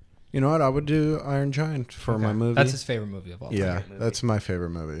too. You know what? I would do Iron Giant for my movie. That's his favorite movie of all time. Yeah, Favorite movie. that's my favorite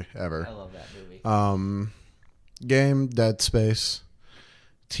movie ever. I love that movie. Game, Dead Space,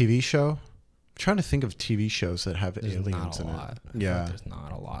 TV show. I'm trying to think of TV shows that have There's aliens not a in lot. it. I feel Yeah. like there's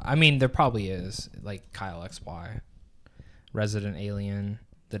not a lot. I mean, there probably is. Like Kyle XY, Resident Alien,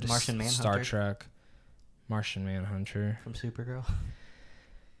 Martian Manhunter. Star Trek, Martian Manhunter. From Supergirl.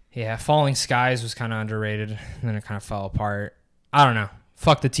 Yeah, Falling Skies was kind of underrated, and then it kind of fell apart. I don't know.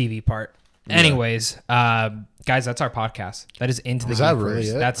 Fuck the TV part. Yeah. Anyways, guys, that's our podcast. That is Into the Is that Geek-Verse. really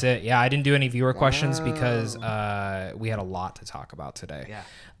it? That's it. Yeah, I didn't do any viewer questions because we had a lot to talk about today.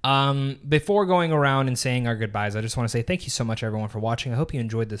 Yeah. Before going around and saying our goodbyes, I just want to say thank you so much, everyone, for watching. I hope you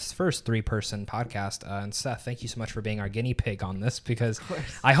enjoyed this first 3-person podcast. And Seth, thank you so much for being our guinea pig on this because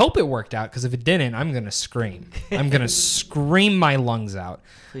I hope it worked out. Because if it didn't, I'm gonna scream. I'm gonna scream my lungs out.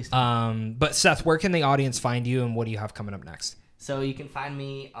 Please don't. But Seth, where can the audience find you, and what do you have coming up next? So you can find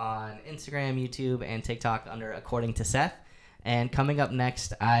me on Instagram, YouTube, and TikTok under According To Seth. And coming up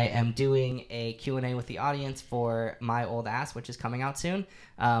next, I am doing a Q&A with the audience for My Old Ass, which is coming out soon.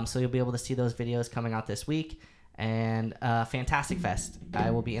 So you'll be able to see those videos coming out this week. And Fantastic Fest.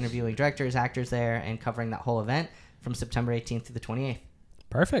 I will be interviewing directors, actors there, and covering that whole event from September 18th to the 28th.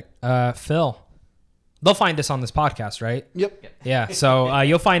 Perfect. Phil, they'll find us on this podcast, right? Yep. Yeah, so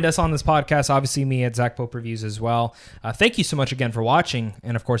you'll find us on this podcast. Obviously, me at Zach Pope Reviews as well. Thank you so much again for watching.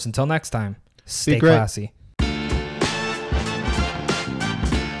 And, of course, until next time, stay great. classy.